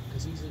listens to him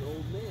because he's an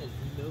old man.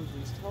 He knows what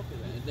he's talking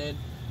about.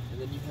 And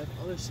then you have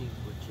other scenes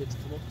where kids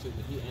come up to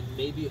him and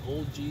maybe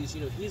old G's,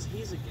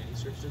 he's a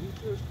gangster, so he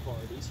throws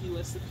parties. He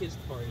lets the kids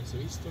party, so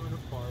he's throwing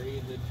a party,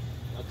 and then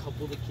a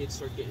couple of the kids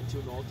start getting into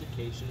an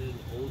altercation,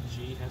 and old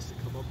G has to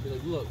come up and be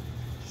like, look,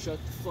 shut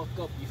the fuck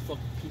up, you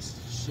fucking piece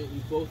of shit.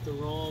 You both are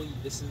wrong.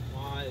 This is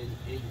why.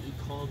 And he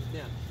calms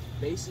down.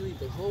 Basically,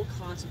 the whole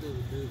concept of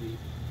the movie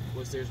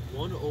was there's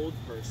one old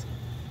person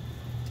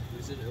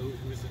who's an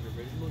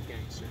original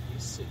gangster.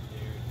 He's sitting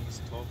there and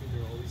he's talking to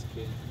all these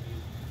kids.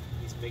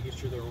 He's making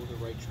sure they're on the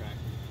right track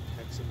and he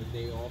protects them, and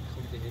they all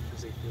come to him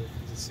because they feel like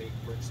he's a safe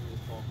person to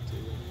talk to,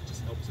 and he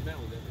just helps them out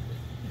with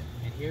everything.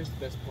 And here's the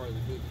best part of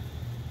the movie.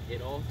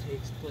 It all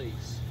takes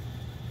place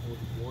with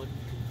one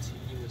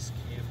continuous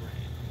camera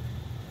angle.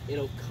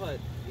 It'll cut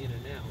in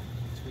and out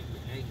between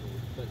the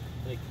angles, but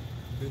like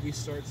the movie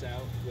starts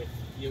out with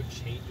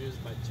Changes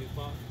by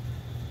Tupac.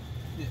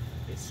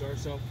 It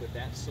starts off with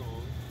that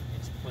song,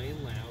 it's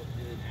playing loud,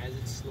 and then as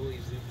it slowly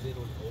zooms in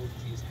on Old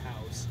G's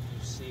house,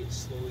 you see it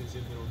slowly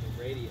zoom in on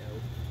the radio,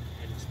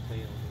 and it's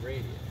playing on the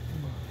radio.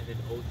 And then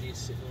Old G is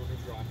sitting on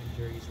his rocking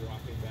chair, he's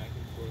rocking back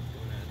and forth,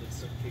 going out, and then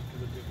some kid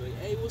comes up to him like,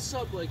 hey, what's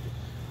up? Like,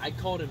 I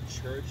called him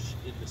Church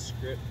in the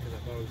script because I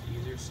thought it was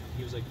easier. So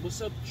he was like,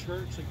 what's up,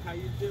 Church? Like, how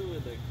you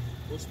doing? Like,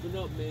 what's been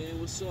up, man?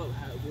 What's up?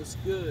 What's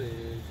good?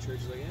 And Church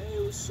is like,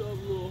 hey, what's up,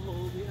 little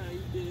homie? How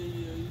you been?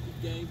 You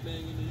been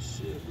gangbanging and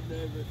shit,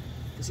 whatever.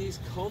 Because he's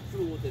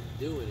comfortable with them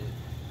doing it,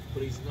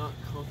 but he's not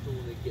comfortable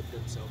when they get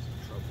themselves in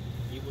trouble.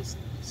 He wants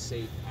them to be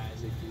safe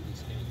as they do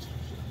this gangster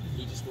shit.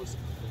 He just wants to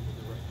put them on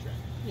the right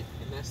track. Yeah.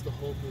 And that's the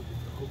whole movie.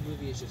 The whole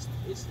movie is just,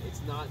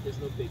 it's not, there's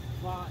no big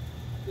plot,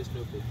 there's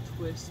no big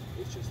twist.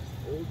 It's just this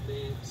old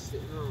man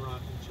sitting in a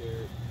rocking chair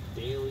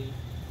daily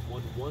on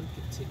one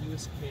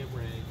continuous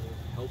camera angle,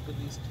 helping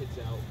these kids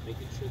out,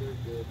 making sure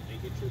they're good,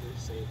 making sure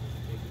they're safe,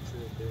 and making sure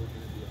that they're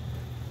going to be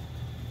alright.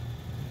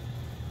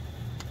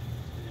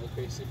 And that was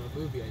basically my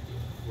movie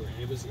idea.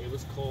 And it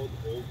was called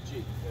Old G.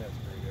 Yeah, that's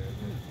pretty good.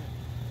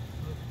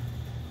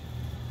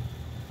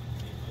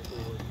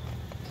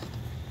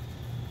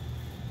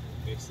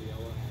 Basically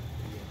all I have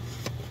for you.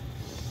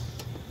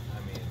 I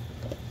mean,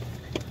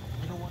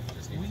 You know what?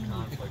 just We need need to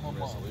conflict come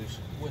up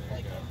resolution. with There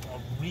like you go. a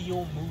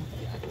real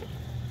movie idea.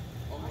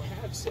 Oh, I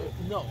have so.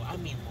 No, I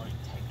mean like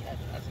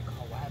together as a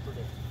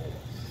collaborative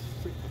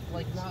force.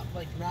 Like not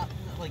like the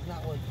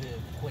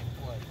quick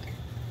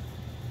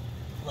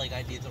like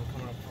ideas that were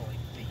coming up for like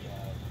the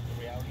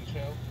reality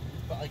show,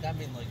 but like I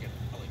mean like an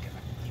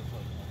idea for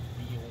like a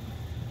real.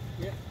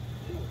 Yeah,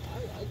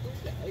 I do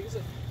that. Like I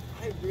said,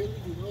 I really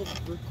love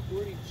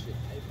recording shit.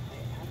 I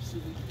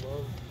absolutely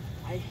love.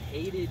 I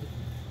hated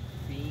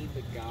being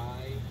the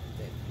guy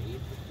that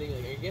made the thing.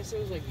 Like I guess it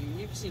was like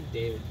you've seen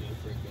David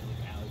Dobrik and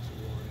like Alex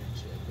Warren and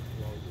shit. Like the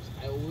vloggers.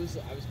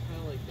 I was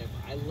kind of like them.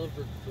 I love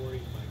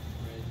recording my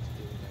friends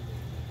doing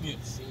everything.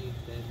 And seeing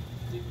them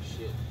do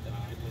shit that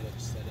I might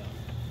have set up.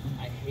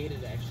 I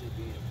hated actually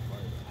being a part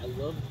of it. I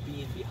loved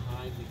being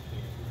behind the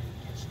camera and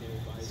catching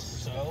everybody's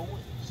So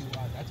do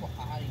I. That's what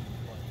I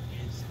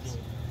like is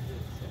doing.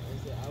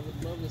 I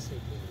would love to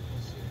start doing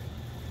this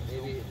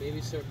shit. Maybe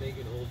start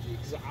making Old G,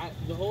 because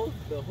the whole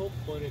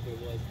point of it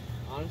was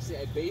honestly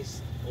I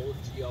based Old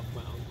G off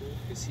my uncle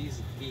because he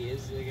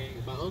is a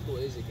gang. My uncle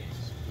is a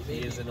gangster. He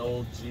is an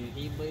old G.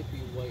 He might be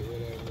white,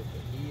 whatever,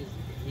 but he is.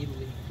 He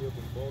grew up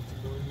in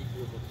Baltimore. He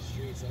grew up on the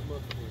streets. That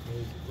motherfucker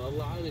knows. A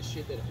lot of the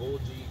shit that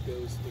Old G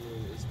goes through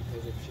is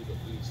because of shit that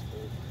he's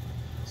told.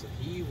 So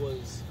he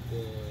was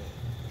the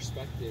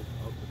perspective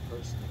of the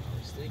person that I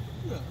was thinking.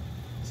 Yeah.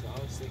 So I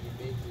was thinking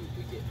maybe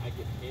I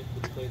get him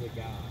to play the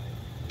guy,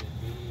 and then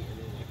me, and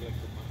then I get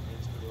my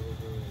friends come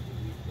over, and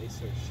they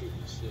start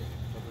shooting shit.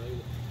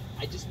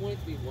 I just want it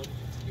to be one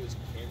continuous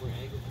camera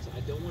angle because I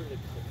don't want it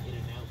to cut in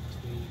and out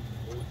between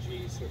Old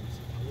G certain.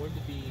 I want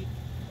it to be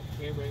a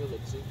camera angle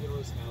that zooms in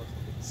on his house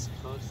and it's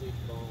constantly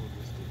following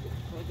this dude.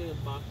 It's kind of like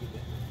a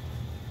mockumentary.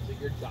 It's like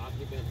you're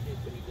documenting him,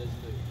 but he doesn't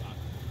know you're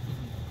documenting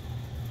him.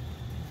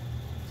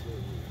 It's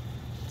really weird.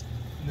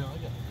 No, I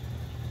got it.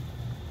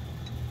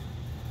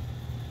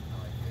 I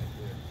like the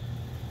idea.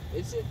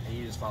 Is it? And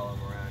you just follow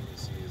him around, you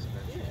see his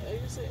adventure. Yeah,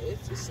 like I said,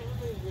 it sounds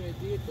like a good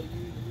idea, but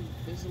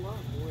there's a lot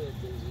more that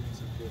goes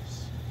into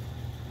just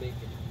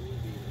making a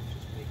movie than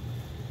just making a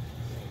movie.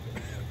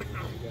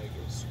 You gotta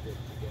get a script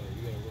together.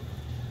 You gotta work.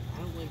 I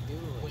don't like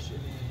doing all that shit.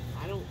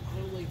 I don't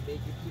like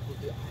making people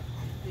do.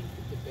 I think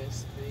that the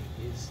best thing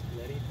is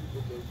letting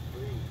people go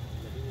free,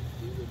 letting them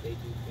do what they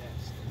do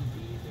best and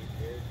be their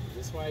characters.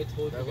 That's why I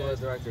told That's you what a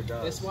guys. director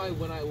does. That's why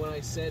when I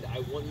said I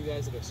want you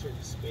guys at a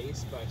certain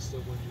space, but I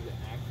still want you to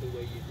act the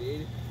way you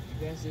did. You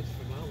guys did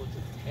phenomenal.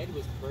 Ted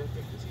was perfect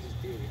because he just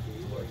did what he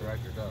did. That's what a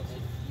director does.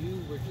 And you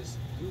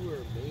were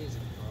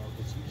amazing, Carl.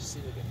 Because you just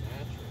seem like a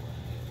natural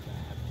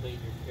at playing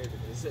your character.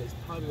 It's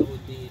probably all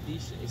D&D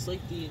shit. It's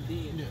like D&D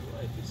in real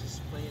life. It's just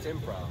playing. It's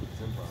improv.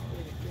 It's improv.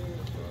 Playing a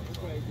character. That's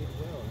why I did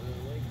well, and I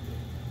liked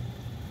it.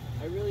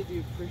 I really do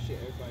appreciate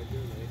everybody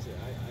doing that. Like I said,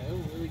 I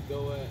don't really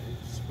go out and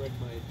spread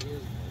my ideas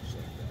much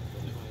like that,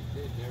 but when I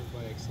did, and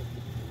everybody accepted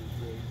it. It was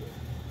really good.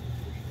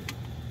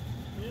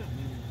 Yeah, I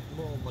mean,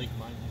 we're all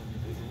like-minded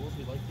individuals.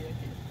 We like the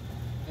idea.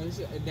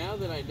 And now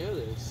that I know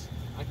this,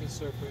 I can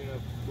start bringing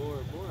up more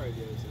and more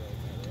ideas that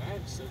I've had. Like, I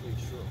have so many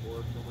short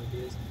horror film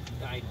ideas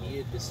that I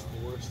needed this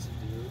force to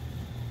do.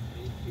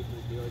 I need people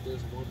to do. Like,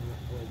 there's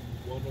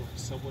one of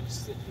someone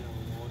sitting in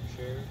a lawn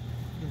chair,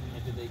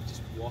 and then they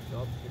just walk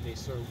up and they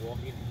start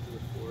walking into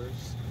the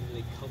forest, and then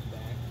they come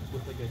back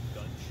with like a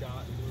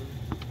gunshot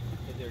wound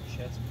in their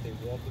chest, but they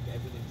walk like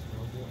everything's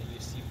normal, and you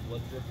see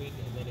blood dripping,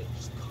 and then it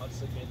just cuts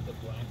against the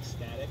black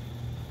static,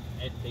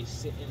 and they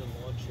sit in a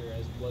lawn chair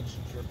as blood's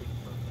dripping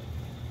from them.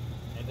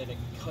 And then it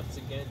cuts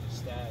again to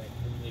static,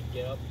 and then they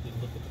get up, they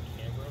look at the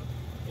camera,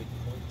 they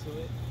point to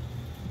it,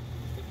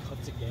 it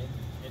cuts again,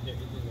 and they're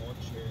in the lawn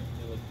chair, and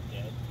they look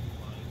dead,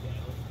 lying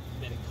down, and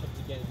then it cuts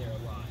again, and they're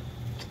alive.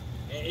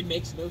 And it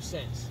makes no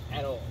sense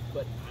at all,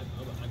 but I'm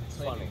It's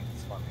planning. funny.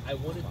 It's funny. I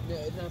want to, no,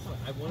 it's not fun.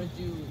 I want to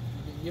do,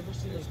 you ever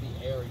seen like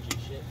the ARG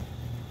shit?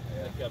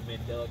 Yeah. Like a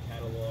Mandela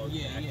catalog,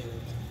 Yeah, yeah.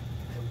 actors?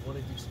 I want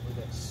to do something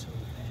like that so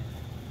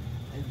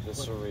bad. The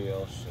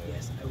surreal shit.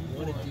 Yes, I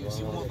want to do You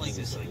something want like that-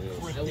 this like I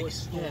cryptic want-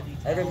 story.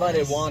 yeah. Everybody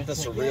Yes. wants the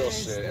surreal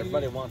Yes, shit. dude.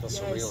 Everybody wants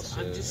the surreal Yes, shit.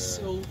 I'm just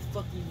yeah. so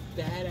fucking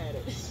bad at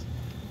it.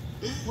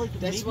 Like,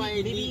 That's why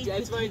I need. you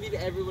That's could why I take- need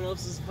everyone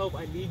else's help.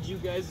 I need you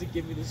guys to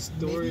give me the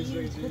Maybe stories.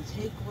 you like could this.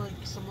 take like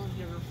some of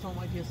your film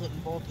ideas that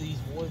involve these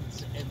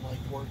woods and like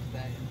work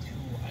that into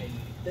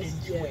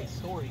Yeah. a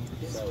story.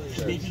 So, And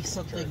church, maybe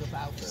something church,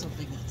 about church.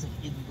 something that's like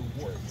in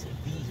the woods,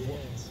 these Yeah.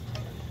 woods.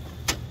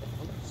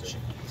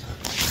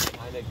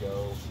 Kind of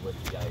go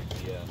with the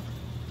idea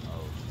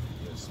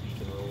of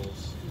speaking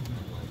rules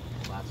and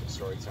like classic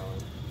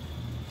storytelling.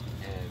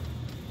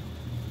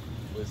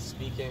 And with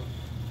speaking,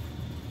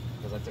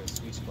 because I took a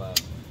speech class,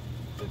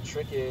 the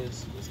trick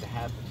is to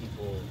have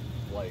people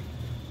like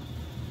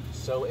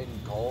so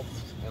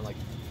engulfed and like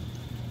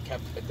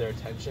kept at their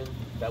attention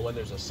that when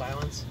there's a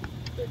silence,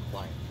 they're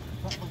quiet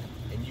But like,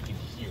 and you can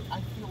hear.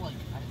 I feel like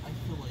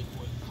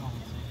what Colin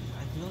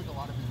said, I feel like a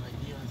lot of his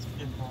ideas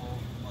involve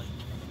like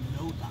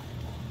no dialogue.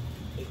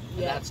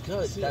 And that's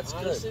good. See, That's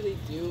honestly, good.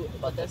 they do.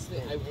 But But that's the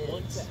the thing. I thing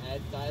want is- to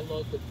add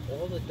dialogue, but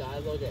all the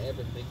dialogue I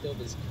ever think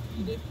of is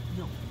comedic.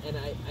 No, And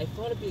I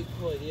thought it'd be a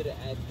cool idea to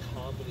add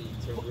comedy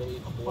to But- really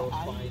but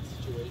horrifying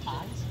situations.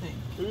 I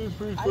think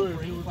Pretty I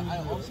agree, but I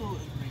also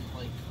agree.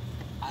 Like,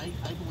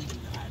 I believe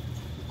that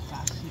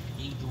classic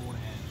age-old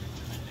adage,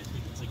 and I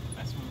think it's like the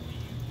best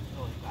movie,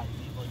 like I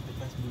think like the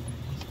best movie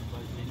piece of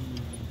advice any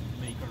movie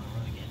maker or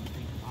like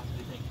anything you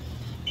possibly think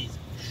is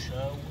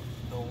show,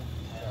 don't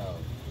tell.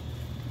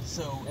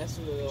 So That's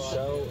what a lot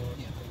So- of people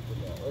yeah. think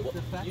about. Like,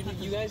 The fact you, that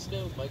you this- guys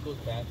know Michael's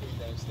bathroom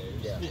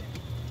downstairs? Yeah. Yeah.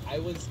 I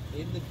was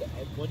in the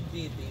at one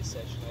D&D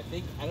session.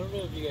 I don't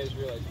know if you guys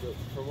realize, but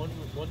for one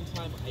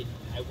time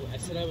I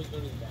said I was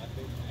going to the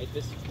bathroom. I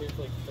disappeared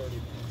for like 30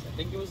 minutes. I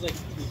think it was like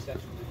 2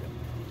 sessions ago.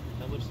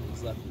 How much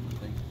is left in the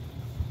thing?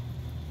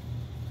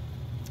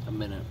 A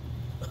minute.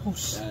 Oh,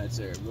 shit. That's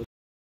it.